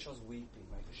 So Rachel's weeping,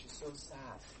 right? Because she's so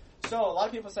sad. So a lot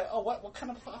of people say, oh, what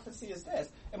kind of prophecy is this?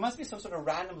 It must be some sort of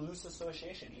random loose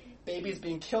association. Babies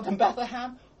being killed in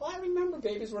Bethlehem? Well, I remember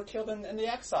babies were killed in the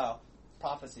exile.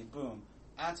 Prophecy, boom.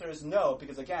 Answer is no,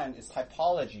 because again, it's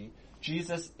typology.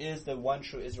 Jesus is the one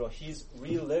true Israel. He's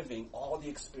reliving all the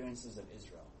experiences of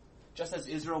Israel. Just as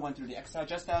Israel went through the exile,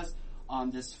 just as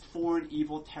this foreign,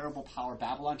 evil, terrible power,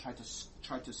 Babylon, tried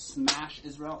to smash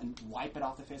Israel and wipe it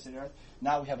off the face of the earth.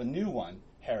 Now we have a new one,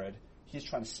 Herod. He's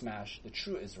trying to smash the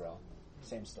true Israel.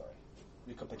 Same story.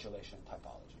 Recapitulation,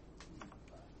 typology.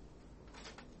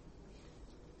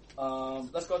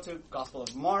 Let's go to Gospel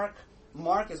of Mark.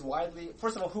 Mark is widely.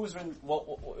 First of all, who was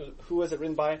it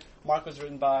written by? Mark was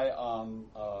written by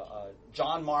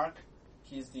John Mark.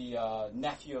 He's the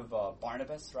nephew of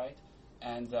Barnabas, right?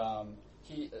 And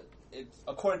it's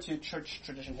according to church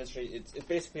tradition history, it's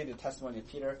basically the testimony of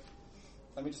Peter.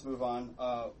 Let me just move on.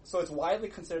 So it's widely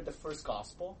considered the first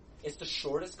gospel. It's the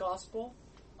shortest gospel.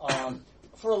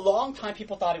 For a long time,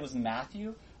 people thought it was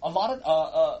Matthew. A lot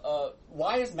of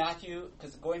why is Matthew?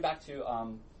 Because going back to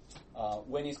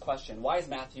Winnie's question, why is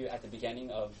Matthew at the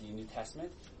beginning of the New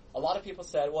Testament? A lot of people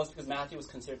said, well, it's because Matthew was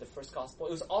considered the first gospel.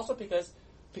 It was also because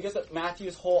of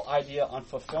Matthew's whole idea on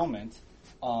fulfillment.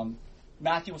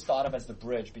 Matthew was thought of as the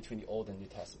bridge between the Old and New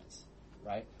Testaments,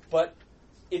 right? But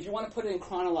if you want to put it in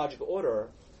chronological order,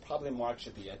 probably Mark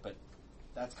should be it, but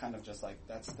that's kind of just like,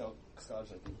 that's still scholars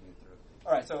are thinking it through.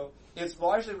 All right, so it's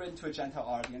largely written to a Gentile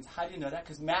audience. How do you know that?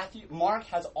 Because Mark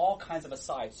has all kinds of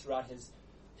asides throughout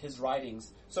his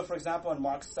writings. So, for example, in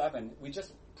Mark 7, we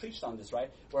just preached on this,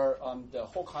 right? Where the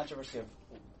whole controversy of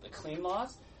the clean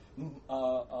laws,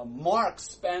 Mark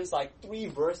spends like 3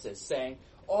 verses saying,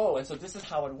 oh, and so this is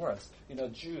how it works.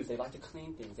 Jews, they like to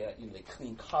clean things. They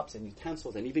clean cups and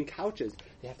utensils and even couches.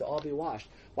 They have to all be washed.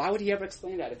 Why would he ever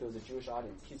explain that if it was a Jewish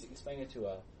audience? He's explaining it to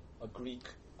a Greek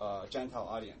Gentile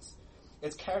audience.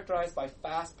 It's characterized by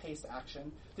fast-paced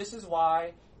action. This is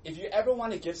why, if you ever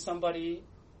want to give somebody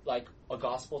like a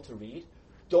gospel to read,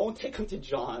 don't take them to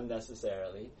John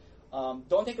necessarily.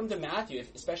 Don't take them to Matthew,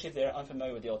 especially if they're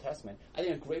unfamiliar with the Old Testament. I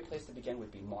think a great place to begin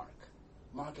would be Mark.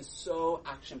 Mark is so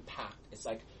action-packed. It's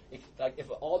like if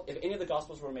any of the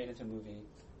Gospels were made into a movie,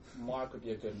 Mark would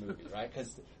be a good movie, right?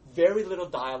 Because very little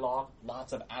dialogue,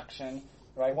 lots of action,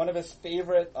 right? One of his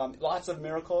favorite, lots of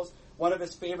miracles. One of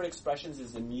his favorite expressions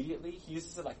is immediately. He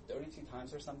uses it like 32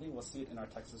 times or something. We'll see it in our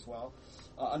text as well.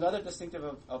 Another distinctive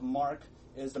of Mark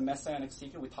is the messianic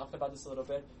seeker. We talked about this a little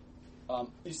bit.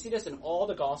 You see this in all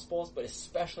the Gospels, but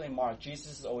especially in Mark.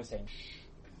 Jesus is always saying, shh,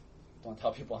 don't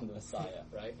tell people I'm the Messiah,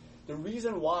 right? The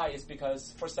reason why is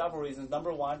because, for several reasons.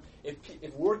 Number one, if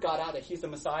word got out that he's the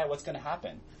Messiah, what's going to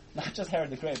happen? Not just Herod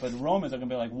the Great, but the Romans are going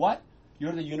to be like, what?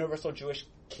 You're the universal Jewish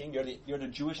king? You're the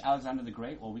Jewish Alexander the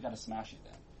Great? Well, we got to smash you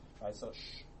then. Right? So,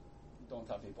 shh, don't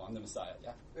tell people I'm the Messiah,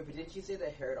 yeah? Wait, but didn't you say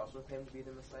that Herod also claimed to be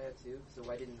the Messiah too? So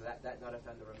why didn't that not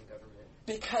offend the Roman government?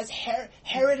 Because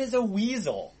Herod is a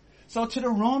weasel. So to the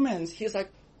Romans, he's like,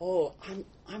 oh,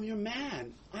 I'm your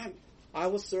man. I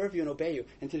will serve you and obey you.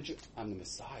 And to the Jews, I'm the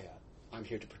Messiah. I'm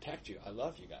here to protect you. I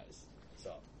love you guys.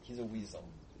 So he's a weasel.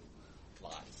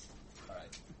 Lies. All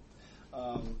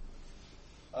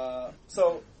right.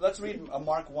 So let's read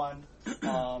Mark 1.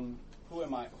 Who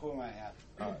am I at?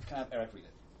 Can I have Eric read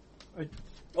it?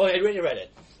 Oh, I already read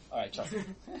it. All right, Chelsea.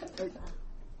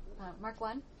 Mark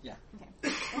 1? Yeah.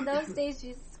 Okay. In those days,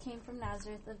 Jesus came from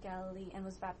Nazareth of Galilee and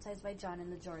was baptized by John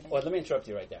in the Jordan. Well, let me interrupt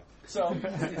you right there. So,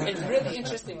 it's really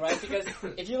interesting, right? Because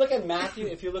if you look at Matthew,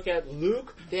 if you look at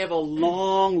Luke, they have a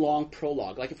long, long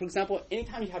prologue. Like, for example,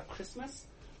 anytime you have Christmas,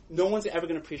 no one's ever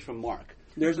going to preach from Mark.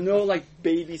 There's no, like,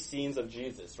 baby scenes of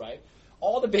Jesus, right?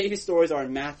 All the baby stories are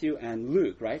in Matthew and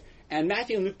Luke, right? And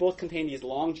Matthew and Luke both contain these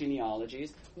long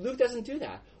genealogies. Luke doesn't do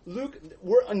that. Luke,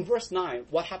 we're in verse 9.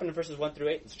 What happened in verses 1 through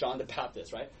 8? It's John the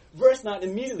Baptist, right? Verse 9,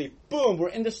 immediately, boom, we're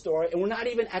in the story, and we're not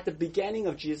even at the beginning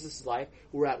of Jesus' life.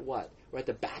 We're at what? We're at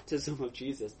the baptism of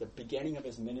Jesus, the beginning of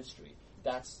his ministry.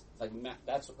 That's a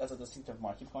distinctive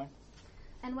mark. Keep going.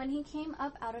 And when he came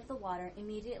up out of the water,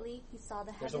 immediately he saw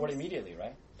the heavens. There's the word immediately,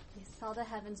 right? He saw the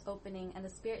heavens opening, and the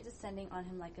Spirit descending on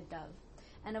him like a dove.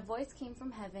 And a voice came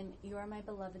from heaven, "You are my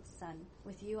beloved Son.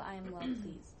 With you I am well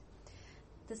pleased."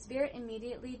 The Spirit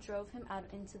immediately drove him out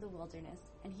into the wilderness,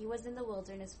 and he was in the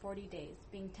wilderness 40 days,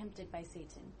 being tempted by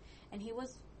Satan. And he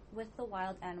was with the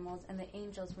wild animals, and the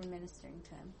angels were ministering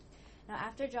to him. Now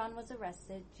after John was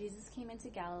arrested, Jesus came into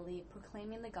Galilee,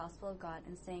 proclaiming the gospel of God,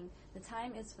 and saying, "The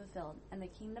time is fulfilled, and the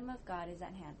kingdom of God is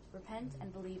at hand. Repent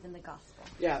and believe in the gospel."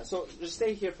 Yeah, so just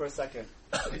stay here for a second.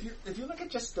 If you look at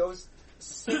just those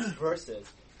 6 verses,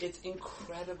 it's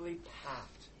incredibly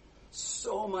packed.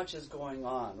 So much is going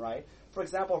on, right? For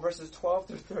example, verses 12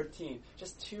 through 13,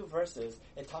 just 2 verses,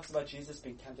 it talks about Jesus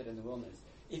being tempted in the wilderness.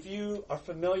 If you are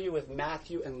familiar with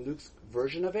Matthew and Luke's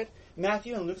version of it,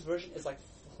 Matthew and Luke's version is like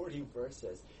 40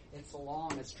 verses. It's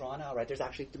long, it's drawn out, right? There's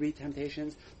actually 3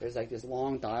 temptations. There's like this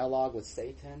long dialogue with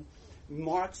Satan.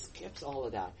 Mark skips all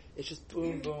of that. It's just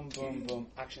boom, boom, boom, boom,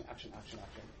 action, action, action,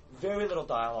 action. Very little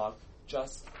dialogue,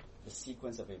 just the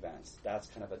sequence of events. That's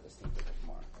kind of a distinctive of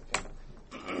Mark,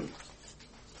 okay?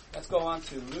 Let's go on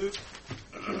to Luke.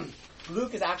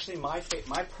 Luke is actually my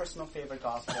personal favorite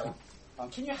gospel.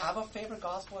 Can you have a favorite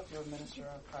gospel if you're a minister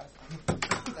of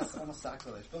Christ? That's almost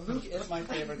sacrilege. But Luke is my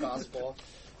favorite gospel.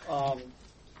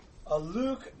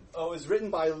 Luke is written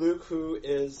by Luke, who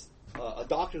is a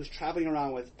doctor who's traveling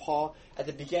around with Paul. At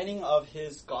the beginning of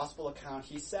his gospel account,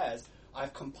 he says,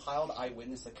 "I've compiled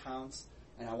eyewitness accounts,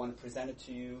 and I want to present it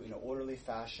to you in an orderly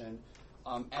fashion."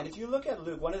 And if you look at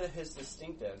Luke, one of his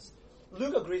distinctives,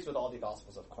 Luke agrees with all the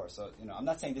Gospels, of course, so I'm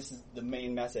not saying this is the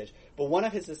main message, but one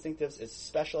of his distinctives is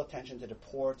special attention to the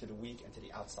poor, to the weak, and to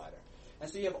the outsider. And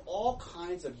so you have all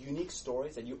kinds of unique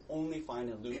stories that you only find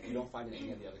in Luke, you don't find in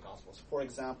any of the other Gospels. For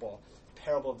example,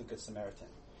 parable of the Good Samaritan,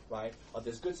 right? Of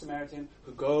this Good Samaritan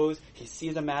who goes, he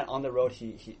sees a man on the road,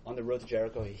 he on the road to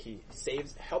Jericho, he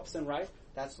helps him, right?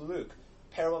 That's Luke.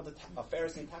 Parable of the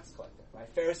Pharisee and tax collector,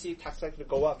 right? Pharisee, tax collector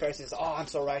go up. Pharisee says, "Oh, I'm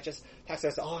so righteous." Tax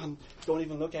collector says, don't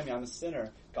even look at me, I'm a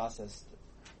sinner. God says,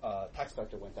 tax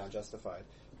collector went down justified.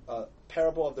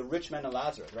 Parable of the rich man and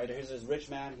Lazarus, right? Here's this rich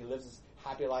man, he lives his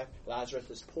happy life. Lazarus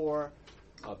is poor,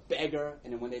 a beggar,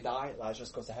 and then when they die,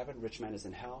 Lazarus goes to heaven, rich man is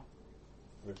in hell.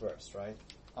 Reversed, right?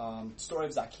 Story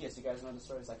of Zacchaeus. You guys know the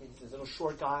story of Zacchaeus? He's a little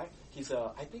short guy.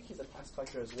 I think he's a tax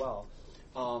collector as well.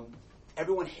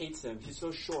 Everyone hates him. He's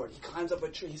so short. He climbs up a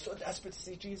tree. He's so desperate to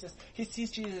see Jesus. He sees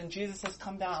Jesus, and Jesus says,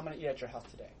 "Come down. I'm going to eat at your house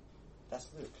today."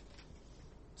 That's Luke.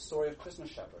 Story of Christmas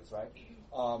shepherds, right?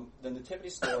 The nativity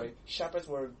story, shepherds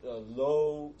were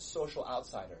low social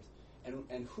outsiders.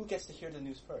 And who gets to hear the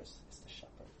news first? It's the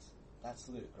shepherds. That's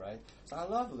Luke, right? So I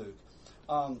love Luke.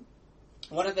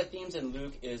 One of the themes in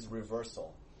Luke is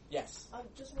reversal. Yes? I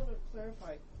just want to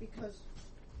clarify, because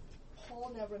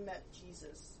Paul never met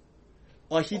Jesus.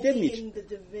 Well, he did meet in the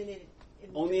divinity.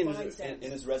 Only in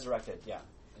his resurrected,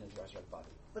 in his resurrected body.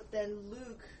 But then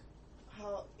Luke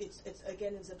how it's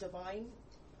a divine.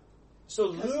 So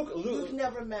Luke Luke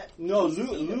never met. No,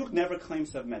 Jesus either. Luke never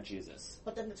claims to have met Jesus.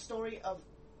 But then the story of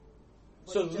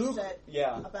what So you Luke, just said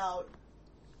yeah. about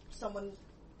someone,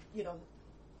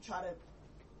 try to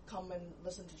come and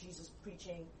listen to Jesus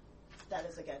preaching, that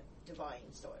is again divine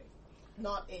story,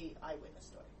 not a eyewitness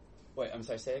story. Wait, I'm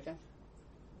sorry. Say it again.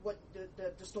 What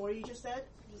the story you just said?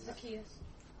 Zacchaeus.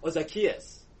 Oh,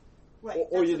 Zacchaeus. Right.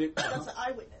 Or That's an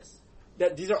eyewitness.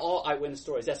 These are all eyewitness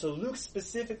stories. Yeah. So Luke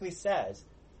specifically says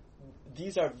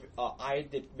these are. I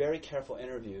did very careful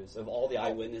interviews of all the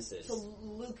eyewitnesses. So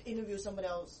Luke interviewed someone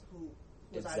else who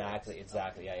was Exactly.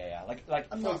 eyewitness. Yeah. Like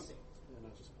I'm for- not saying.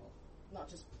 Not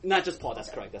just Not just Paul. That's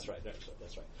Okay. correct. That's right.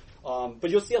 But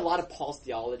you'll see a lot of Paul's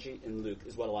theology in Luke,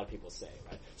 is what a lot of people say,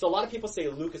 right? So a lot of people say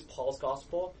Luke is Paul's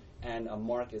gospel and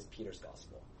Mark is Peter's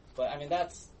gospel. But I mean, I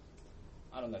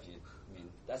don't know if you. I mean,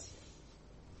 that's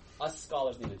us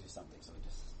scholars need to do something. So we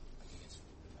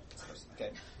just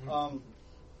okay.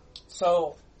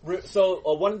 So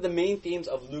one of the main themes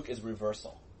of Luke is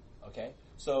reversal. Okay.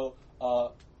 So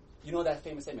that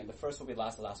famous statement: the first will be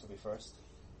last, the last will be first.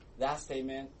 That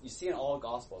statement you see in all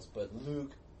Gospels, but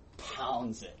Luke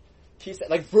pounds it. He said,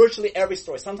 like virtually every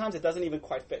story. Sometimes it doesn't even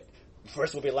quite fit.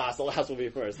 First will be last, the last will be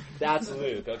first. That's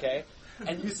Luke, okay?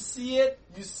 And you see it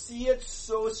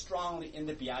so strongly in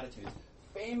the Beatitudes.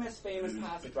 Famous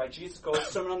passage, right? Jesus goes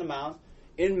Sermon on the Mount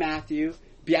in Matthew.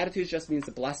 Beatitudes just means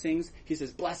the blessings. He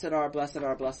says, blessed are, blessed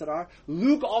are, blessed are.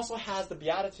 Luke also has the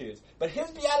Beatitudes. But his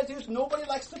Beatitudes nobody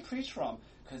likes to preach from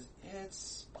because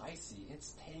it's spicy,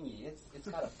 it's tangy, it's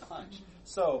got a punch.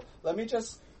 So let me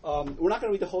just, we're not going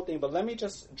to read the whole thing, but let me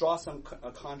just draw some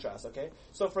contrast, okay?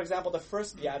 So for example, the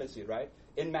first Beatitude, right,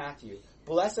 in Matthew,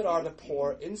 blessed are the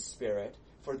poor in spirit,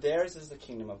 for theirs is the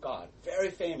kingdom of God.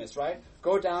 Very famous, right?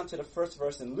 Go down to the first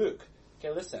verse in Luke.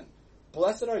 Okay, listen.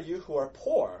 Blessed are you who are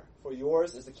poor, for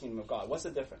yours is the kingdom of God. What's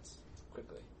the difference?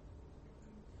 Quickly.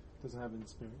 Doesn't have in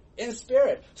spirit. In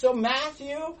spirit. So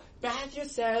Matthew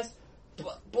says,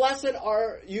 blessed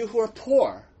are you who are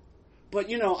poor.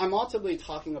 But, I'm ultimately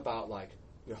talking about, like,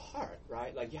 your heart,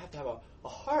 right? Like, you have to have a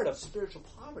heart of spiritual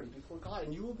poverty before God,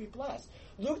 and you will be blessed.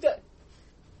 Luke,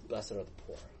 blessed are the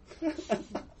poor.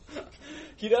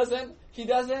 He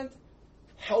doesn't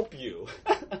help you,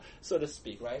 so to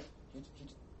speak, right?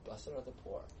 Blessed are the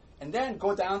poor. And then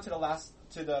go down to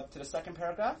the second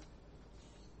paragraph.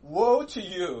 Woe to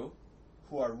you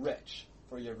who are rich,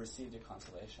 for you have received your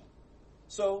consolation.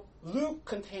 So Luke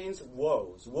contains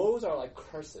woes. Woes are like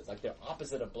curses, like they're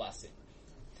opposite of blessing.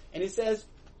 And he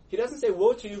doesn't say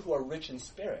woe to you who are rich in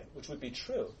spirit, which would be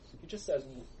true. He just says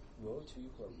woe to you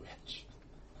who are rich.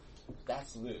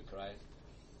 That's Luke, right?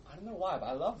 I don't know why, but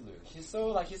I love Luke. He's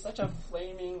such a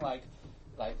flaming, like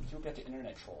he'll be the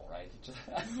internet troll, right?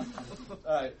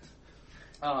 All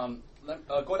right.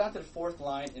 Go down to the fourth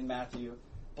line in Matthew.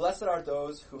 Blessed are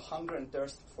those who hunger and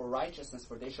thirst for righteousness,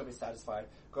 for they shall be satisfied.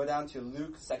 Go down to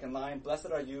Luke, second line. Blessed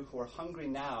are you who are hungry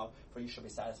now, for you shall be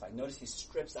satisfied. Notice he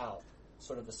strips out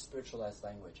sort of the spiritualized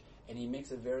language, and he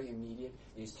makes it very immediate,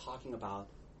 and he's talking about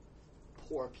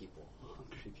poor people,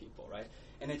 hungry people, right?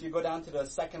 And if you go down to the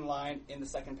second line in the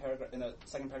second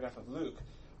paragraph of Luke,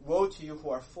 woe to you who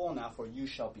are full now, for you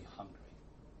shall be hungry,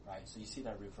 right? So you see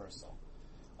that reversal.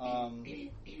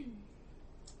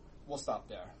 We'll stop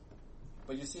there.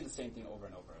 But you see the same thing over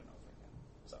and over and over again.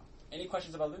 So, any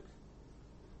questions about Luke?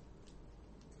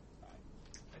 All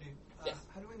right. I do. Yes.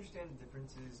 How do we understand the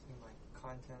differences in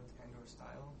content and or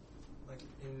style? Like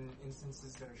in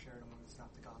instances that are shared among the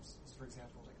Synoptic Gospels, for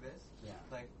example, like this. Yeah.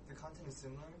 Like the content is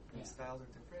similar and styles are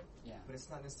different. Yeah. But it's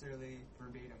not necessarily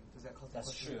verbatim. Does that cause the That's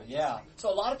question true. of Yeah. authenticity?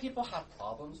 So a lot of people have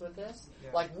problems with this.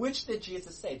 Yeah. Like, which did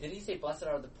Jesus say? Did he say, blessed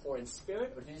are the poor in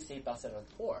spirit, or did he say, blessed are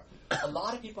the poor? A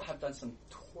lot of people have done some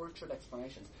tortured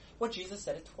explanations. Well, Jesus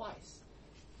said it twice.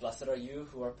 Blessed are you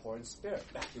who are poor in spirit.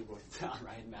 Matthew wrote it down,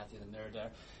 right? Matthew the nerd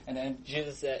there. And then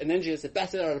Jesus said,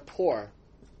 blessed are the poor.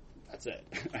 That's it,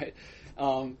 right?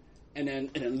 And then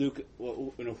Luke,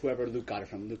 whoever Luke got it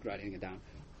from, Luke writing it down.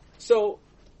 So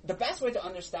the best way to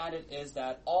understand it is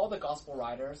that all the gospel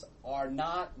writers are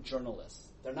not journalists.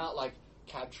 They're not like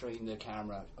capturing the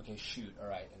camera, okay, shoot, all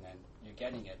right, and then you're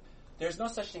getting it. There's no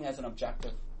such thing as an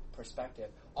objective perspective.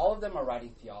 All of them are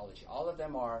writing theology. All of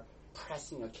them are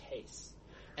pressing a case.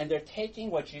 And they're taking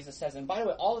what Jesus says. And by the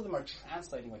way, all of them are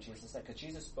translating what Jesus said, because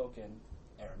Jesus spoke in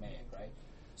Aramaic, right?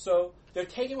 So they're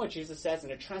taking what Jesus says and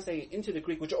they're translating it into the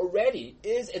Greek, which already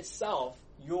is itself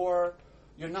you're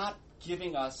not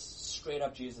giving us straight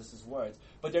up Jesus' words,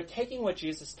 but they're taking what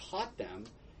Jesus taught them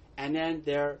and then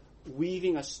they're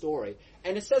weaving a story.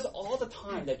 And it says all the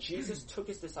time that Jesus took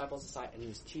his disciples aside and he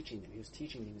was teaching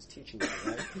them,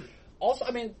 right? also,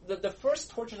 I mean, the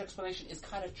first tortured explanation is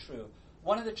kind of true.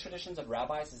 One of the traditions of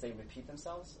rabbis is they repeat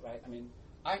themselves, right? I mean,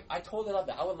 I totally love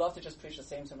that. I would love to just preach the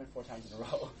same sermon 4 times in a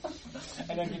row.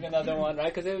 And then give another one,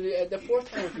 right? Because the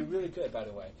 4th time would be really good, by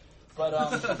the way.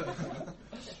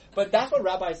 But that's what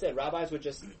rabbis did. Rabbis would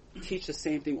just teach the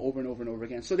same thing over and over and over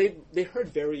again. So they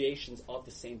heard variations of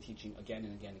the same teaching again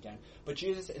and again and again. But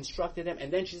Jesus instructed them,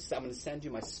 and then Jesus said, I'm going to send you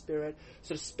my Spirit.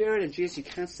 So the Spirit and Jesus, you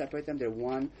can't separate them. They're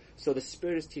one. So the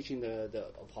Spirit is teaching the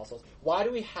apostles. Why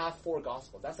do we have 4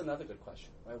 Gospels? That's another good question,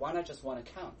 right? Why not just one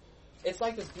account? It's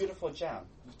like this beautiful gem.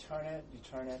 You turn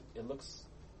it, it looks,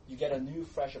 you get a new,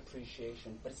 fresh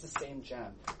appreciation, but it's the same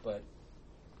gem.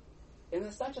 And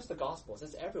it's not just the Gospels,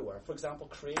 it's everywhere. For example,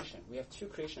 creation. We have 2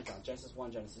 creation accounts, Genesis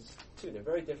 1, Genesis 2. They're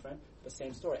very different, but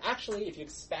same story. Actually, if you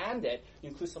expand it, you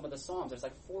include some of the Psalms, there's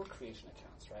like 4 creation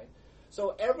accounts, right?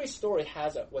 So every story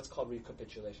has what's called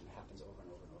recapitulation. It happens over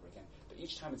and over and over again. But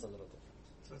each time it's a little different.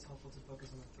 So it's helpful to focus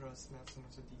on the thrust, not so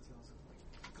much the details of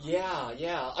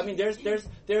Yeah. I mean, there's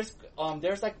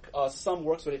like some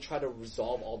works where they try to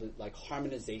resolve all the like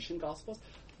harmonization Gospels.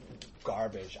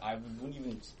 Garbage. I wouldn't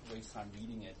even waste time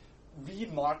reading it.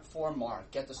 Read Mark for Mark.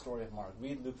 Get the story of Mark.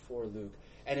 Read Luke for Luke.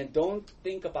 And then don't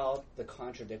think about the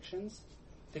contradictions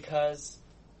because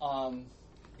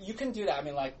you can do that. I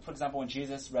mean, like, for example, when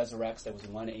Jesus resurrects, there was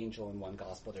 1 angel in one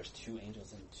gospel. There's 2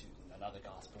 angels in another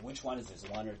gospel. Which one is this,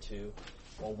 1 or 2?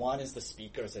 Well, 1 is the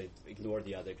speaker, so ignore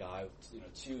the other guy.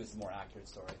 2 is the more accurate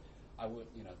story. I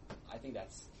think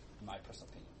that's my personal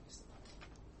opinion.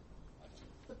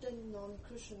 But then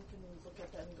non-Christian can look at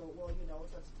that and go, well,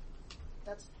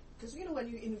 that's because when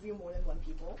you interview more than 1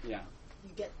 people, yeah, you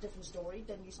get different story.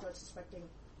 Then you start suspecting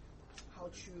how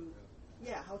true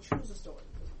is the story.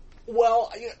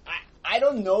 Well, I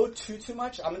don't know too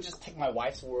much. I'm gonna just take my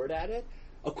wife's word at it.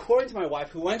 According to my wife,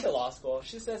 who went to law school,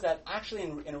 she says that actually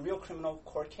in a real criminal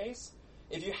court case,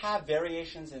 if you have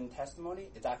variations in testimony,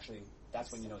 that's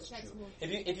when you know it's true.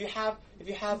 If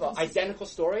you have identical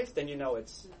stories, then you know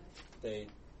it's they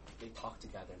talk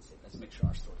together and say, let's make sure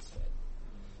our stories fit.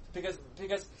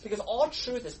 Because all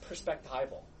truth is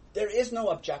perspectival. There is no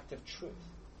objective truth,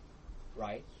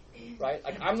 right? Right?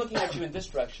 Like I'm looking at you in this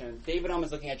direction, David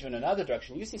is looking at you in another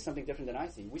direction. You see something different than I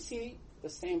see. We see the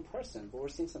same person, but we're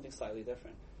seeing something slightly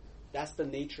different. That's the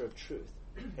nature of truth.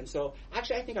 And so,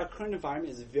 actually, I think our current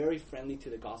environment is very friendly to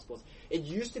the Gospels. It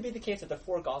used to be the case that the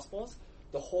 4 Gospels,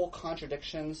 the whole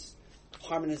contradictions,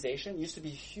 harmonization, used to be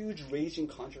a huge raging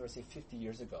controversy 50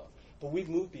 years ago. But we've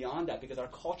moved beyond that because our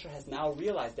culture has now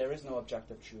realized there is no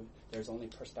objective truth. There's only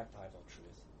perspectival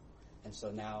truth. And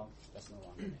so now, that's no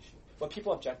longer an issue. What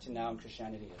people object to now in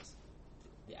Christianity is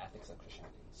the ethics of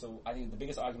Christianity. So I think the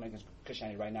biggest argument against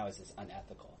Christianity right now is it's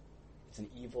unethical. It's an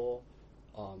evil,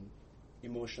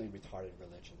 emotionally retarded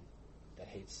religion that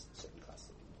hates certain classes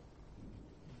of people.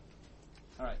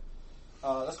 All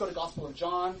right. Let's go to Gospel of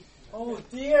John. Oh,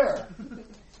 dear.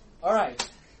 All right.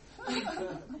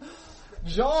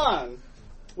 John.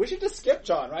 We should just skip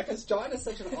John, right? Because John is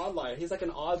such an odd liar. He's like an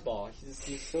oddball.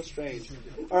 He's so strange.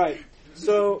 All right.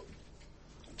 So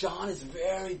John is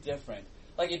very different.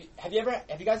 Like, have you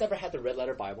guys ever had the red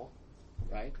letter Bible?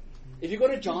 Right? If you go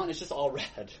to John, it's just all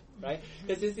red, right?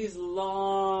 Because there's these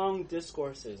long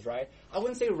discourses, right? I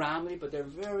wouldn't say rambly, but they're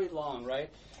very long, right?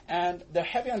 And they're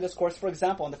heavy on discourse. For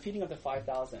example, on the feeding of the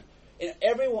 5,000.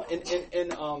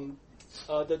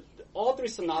 All 3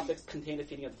 synoptics contain the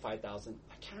feeding of the 5,000.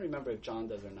 I can't remember if John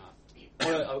does or not.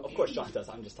 Of course, John does.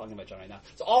 I'm just talking about John right now.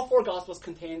 So all 4 Gospels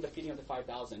contain the feeding of the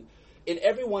 5,000. In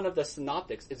every one of the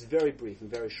synoptics, it's very brief and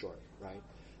very short, right?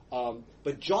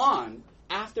 But John,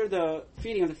 after the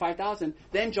feeding of the 5,000,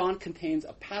 then John contains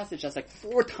a passage that's like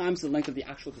 4 times the length of the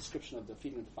actual description of the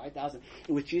feeding of the 5,000,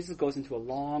 in which Jesus goes into a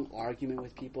long argument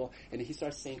with people, and he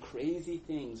starts saying crazy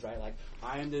things, right? Like,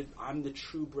 I'm the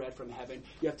true bread from heaven.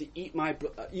 You have to eat my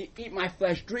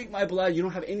flesh, drink my blood. You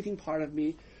don't have anything part of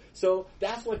me. So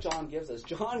that's what John gives us.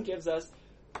 John gives us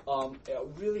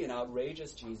really an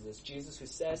outrageous Jesus who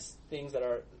says things that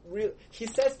are real. He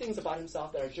says things about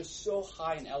himself that are just so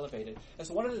high and elevated. And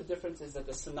so one of the differences is that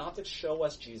the synoptics show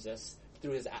us Jesus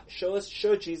through his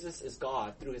show Jesus is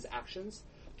God through his actions.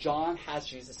 John has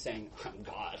Jesus saying, "I'm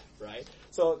God," right?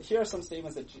 So here are some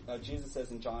statements that Jesus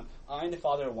says in John. I and the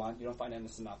Father are one. You don't find that in the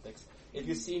synoptics. If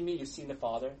you've seen me, you've seen the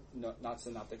Father. No, not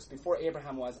synoptics. Before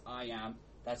Abraham was, I am.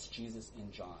 That's Jesus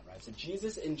in John, right? So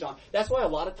Jesus in John. That's why a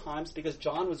lot of times, because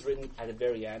John was written at the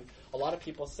very end, a lot of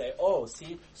people say, oh,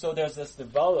 see, so there's this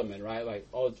development, right? Like,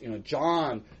 oh,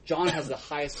 John has the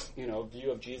highest,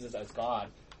 view of Jesus as God,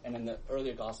 and then the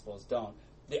earlier Gospels don't.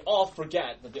 They all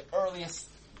forget that the earliest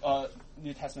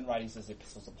New Testament writings is the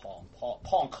epistles of Paul.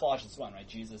 Paul and Colossians 1, right?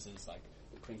 Jesus is like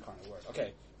pre-incarnate Word.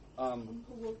 Okay. Who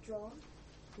wrote John?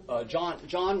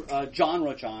 John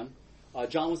wrote John.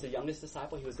 John was the youngest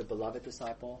disciple. He was the beloved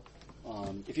disciple.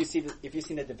 If you've seen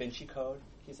the Da Vinci Code,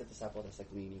 he's a disciple that's like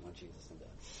leaning on Jesus in the.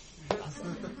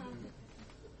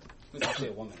 Who's actually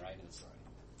a woman, right, in the story.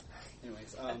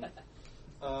 Anyways,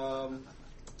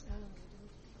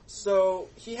 so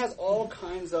he has all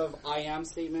kinds of I am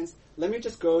statements. Let me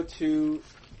just go to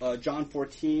John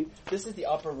 14. This is the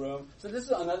upper room. So this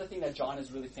is another thing that John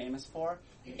is really famous for.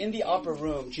 In the upper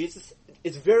room, Jesus,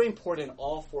 it's very important in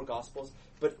all four Gospels,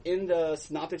 but in the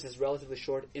Synoptics it's relatively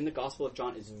short. In the Gospel of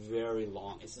John, it's very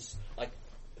long. It's just like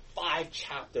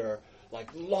 5-chapter, like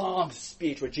long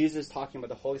speech where Jesus is talking about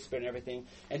the Holy Spirit and everything.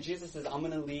 And Jesus says, I'm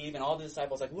going to leave. And all the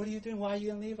disciples are like, what are you doing? Why are you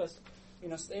going to leave us?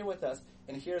 Stay with us.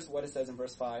 And here's what it says in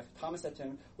verse 5. Thomas said to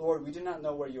him, Lord, we do not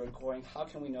know where you are going. How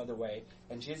can we know the way?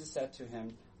 And Jesus said to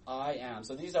him, I am.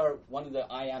 So these are one of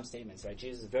the I am statements, right?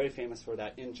 Jesus is very famous for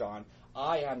that in John.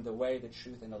 I am the way, the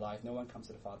truth, and the life. No one comes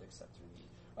to the Father except through me.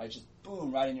 Right? Just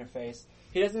boom, right in your face.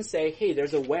 He doesn't say, hey,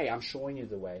 there's a way. I'm showing you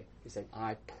the way. He's saying,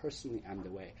 I personally am the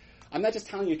way. I'm not just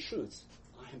telling you truths.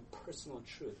 I am personal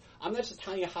truth. I'm not just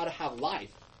telling you how to have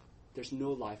life. There's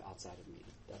no life outside of me.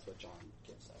 That's what John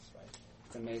gives us, right?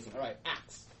 It's amazing. All right,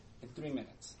 Acts in 3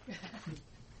 minutes.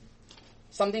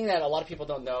 Something that a lot of people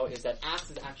don't know is that Acts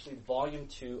is actually volume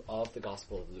 2 of the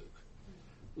Gospel of Luke.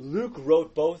 Luke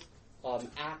wrote both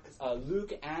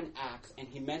Luke and Acts, and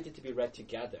he meant it to be read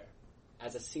together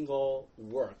as a single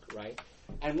work, right?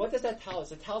 And what does that tell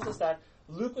us? It tells us that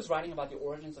Luke was writing about the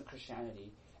origins of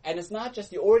Christianity, and it's not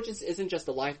just, the origins isn't just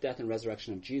the life, death, and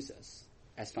resurrection of Jesus,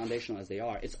 as foundational as they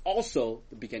are. It's also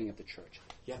the beginning of the church.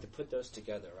 You have to put those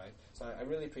together, right? So I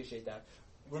really appreciate that.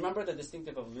 Remember the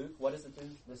distinctive of Luke? What is the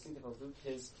distinctive of Luke?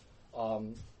 His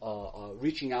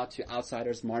reaching out to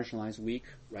outsiders, marginalized, weak,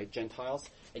 right, Gentiles.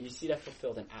 And you see that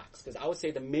fulfilled in Acts. Because I would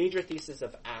say the major thesis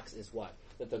of Acts is what?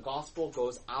 That the gospel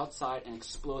goes outside and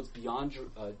explodes beyond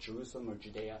Jerusalem or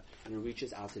Judea, and it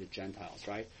reaches out to the Gentiles,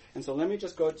 right? And so let me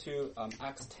just go to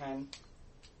Acts 10.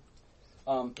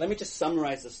 Let me just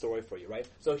summarize the story for you, right?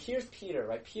 So here's Peter,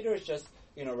 right? Peter is just,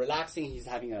 relaxing. He's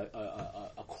having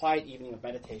a quiet evening of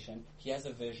meditation. He has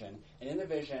a vision. And in the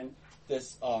vision,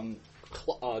 this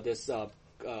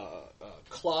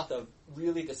cloth of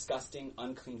really disgusting,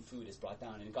 unclean food is brought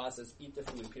down. And God says, eat the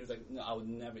food. And Peter's like, no, I would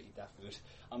never eat that food.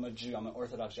 I'm a Jew. I'm an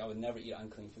Orthodox Jew. I would never eat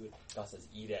unclean food. God says,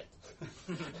 eat it.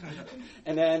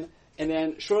 And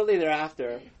then shortly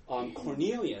thereafter,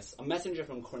 Cornelius, a messenger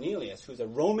from Cornelius, who's a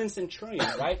Roman centurion,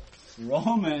 right?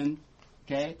 Roman,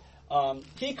 okay?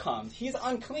 He comes. He's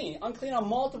unclean on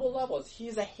multiple levels.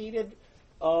 He's a hated,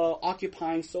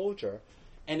 occupying soldier.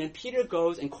 And then Peter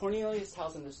goes, and Cornelius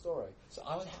tells him the story. So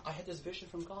I had this vision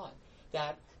from God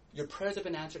that your prayers have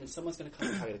been answered, and someone's going to come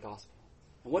and tell you the gospel.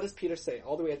 And what does Peter say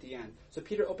all the way at the end? So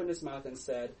Peter opened his mouth and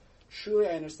said, surely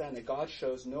I understand that God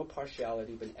shows no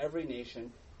partiality, but in every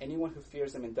nation, anyone who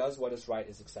fears him and does what is right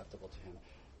is acceptable to him.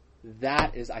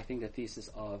 That is, I think, the thesis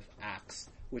of Acts,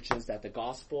 which is that the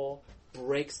gospel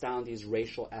breaks down these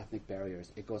racial, ethnic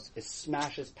barriers. It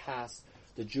smashes past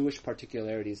the Jewish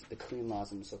particularities, the clean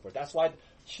laws, and so forth. That's why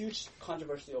huge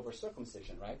controversy over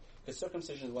circumcision, right? Because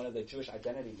circumcision is one of the Jewish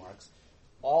identity marks.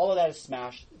 All of that is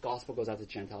smashed. Gospel goes out to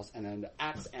Gentiles, and then the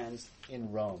Acts ends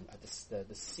in Rome, at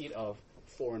the seat of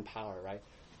foreign power, right?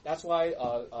 That's why,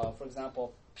 for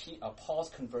example, Paul's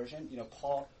conversion,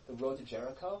 Paul, the road to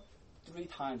Jericho, 3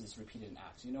 times is repeated in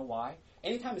Acts. You know why?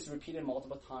 Anytime it's repeated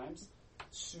multiple times,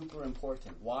 super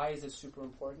important. Why is it super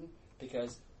important?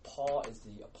 Because Paul is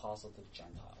the apostle to the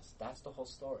Gentiles. That's the whole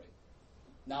story.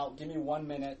 Now, give me 1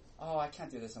 minute. Oh, I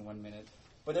can't do this in 1 minute.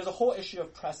 But there's a whole issue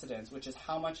of precedence, which is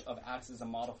how much of Acts is a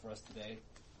model for us today.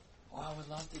 Oh, I would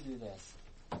love to do this.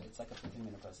 It's like a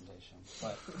 15-minute presentation,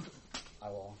 but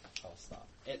I'll stop.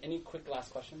 Any quick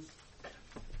last questions?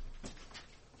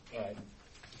 All right,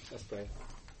 let's pray.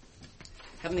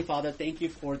 Heavenly Father, thank you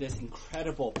for this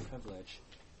incredible privilege,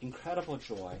 incredible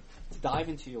joy to dive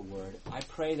into your word. I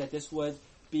pray that this would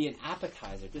be an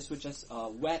appetizer. This would just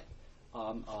whet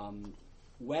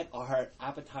our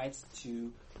appetites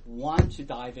to want to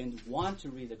dive in, want to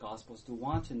read the Gospels, to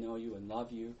want to know you and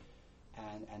love you,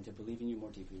 and to believe in you more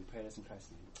deeply. We pray this in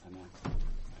Christ's name. Amen. All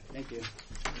right, thank you.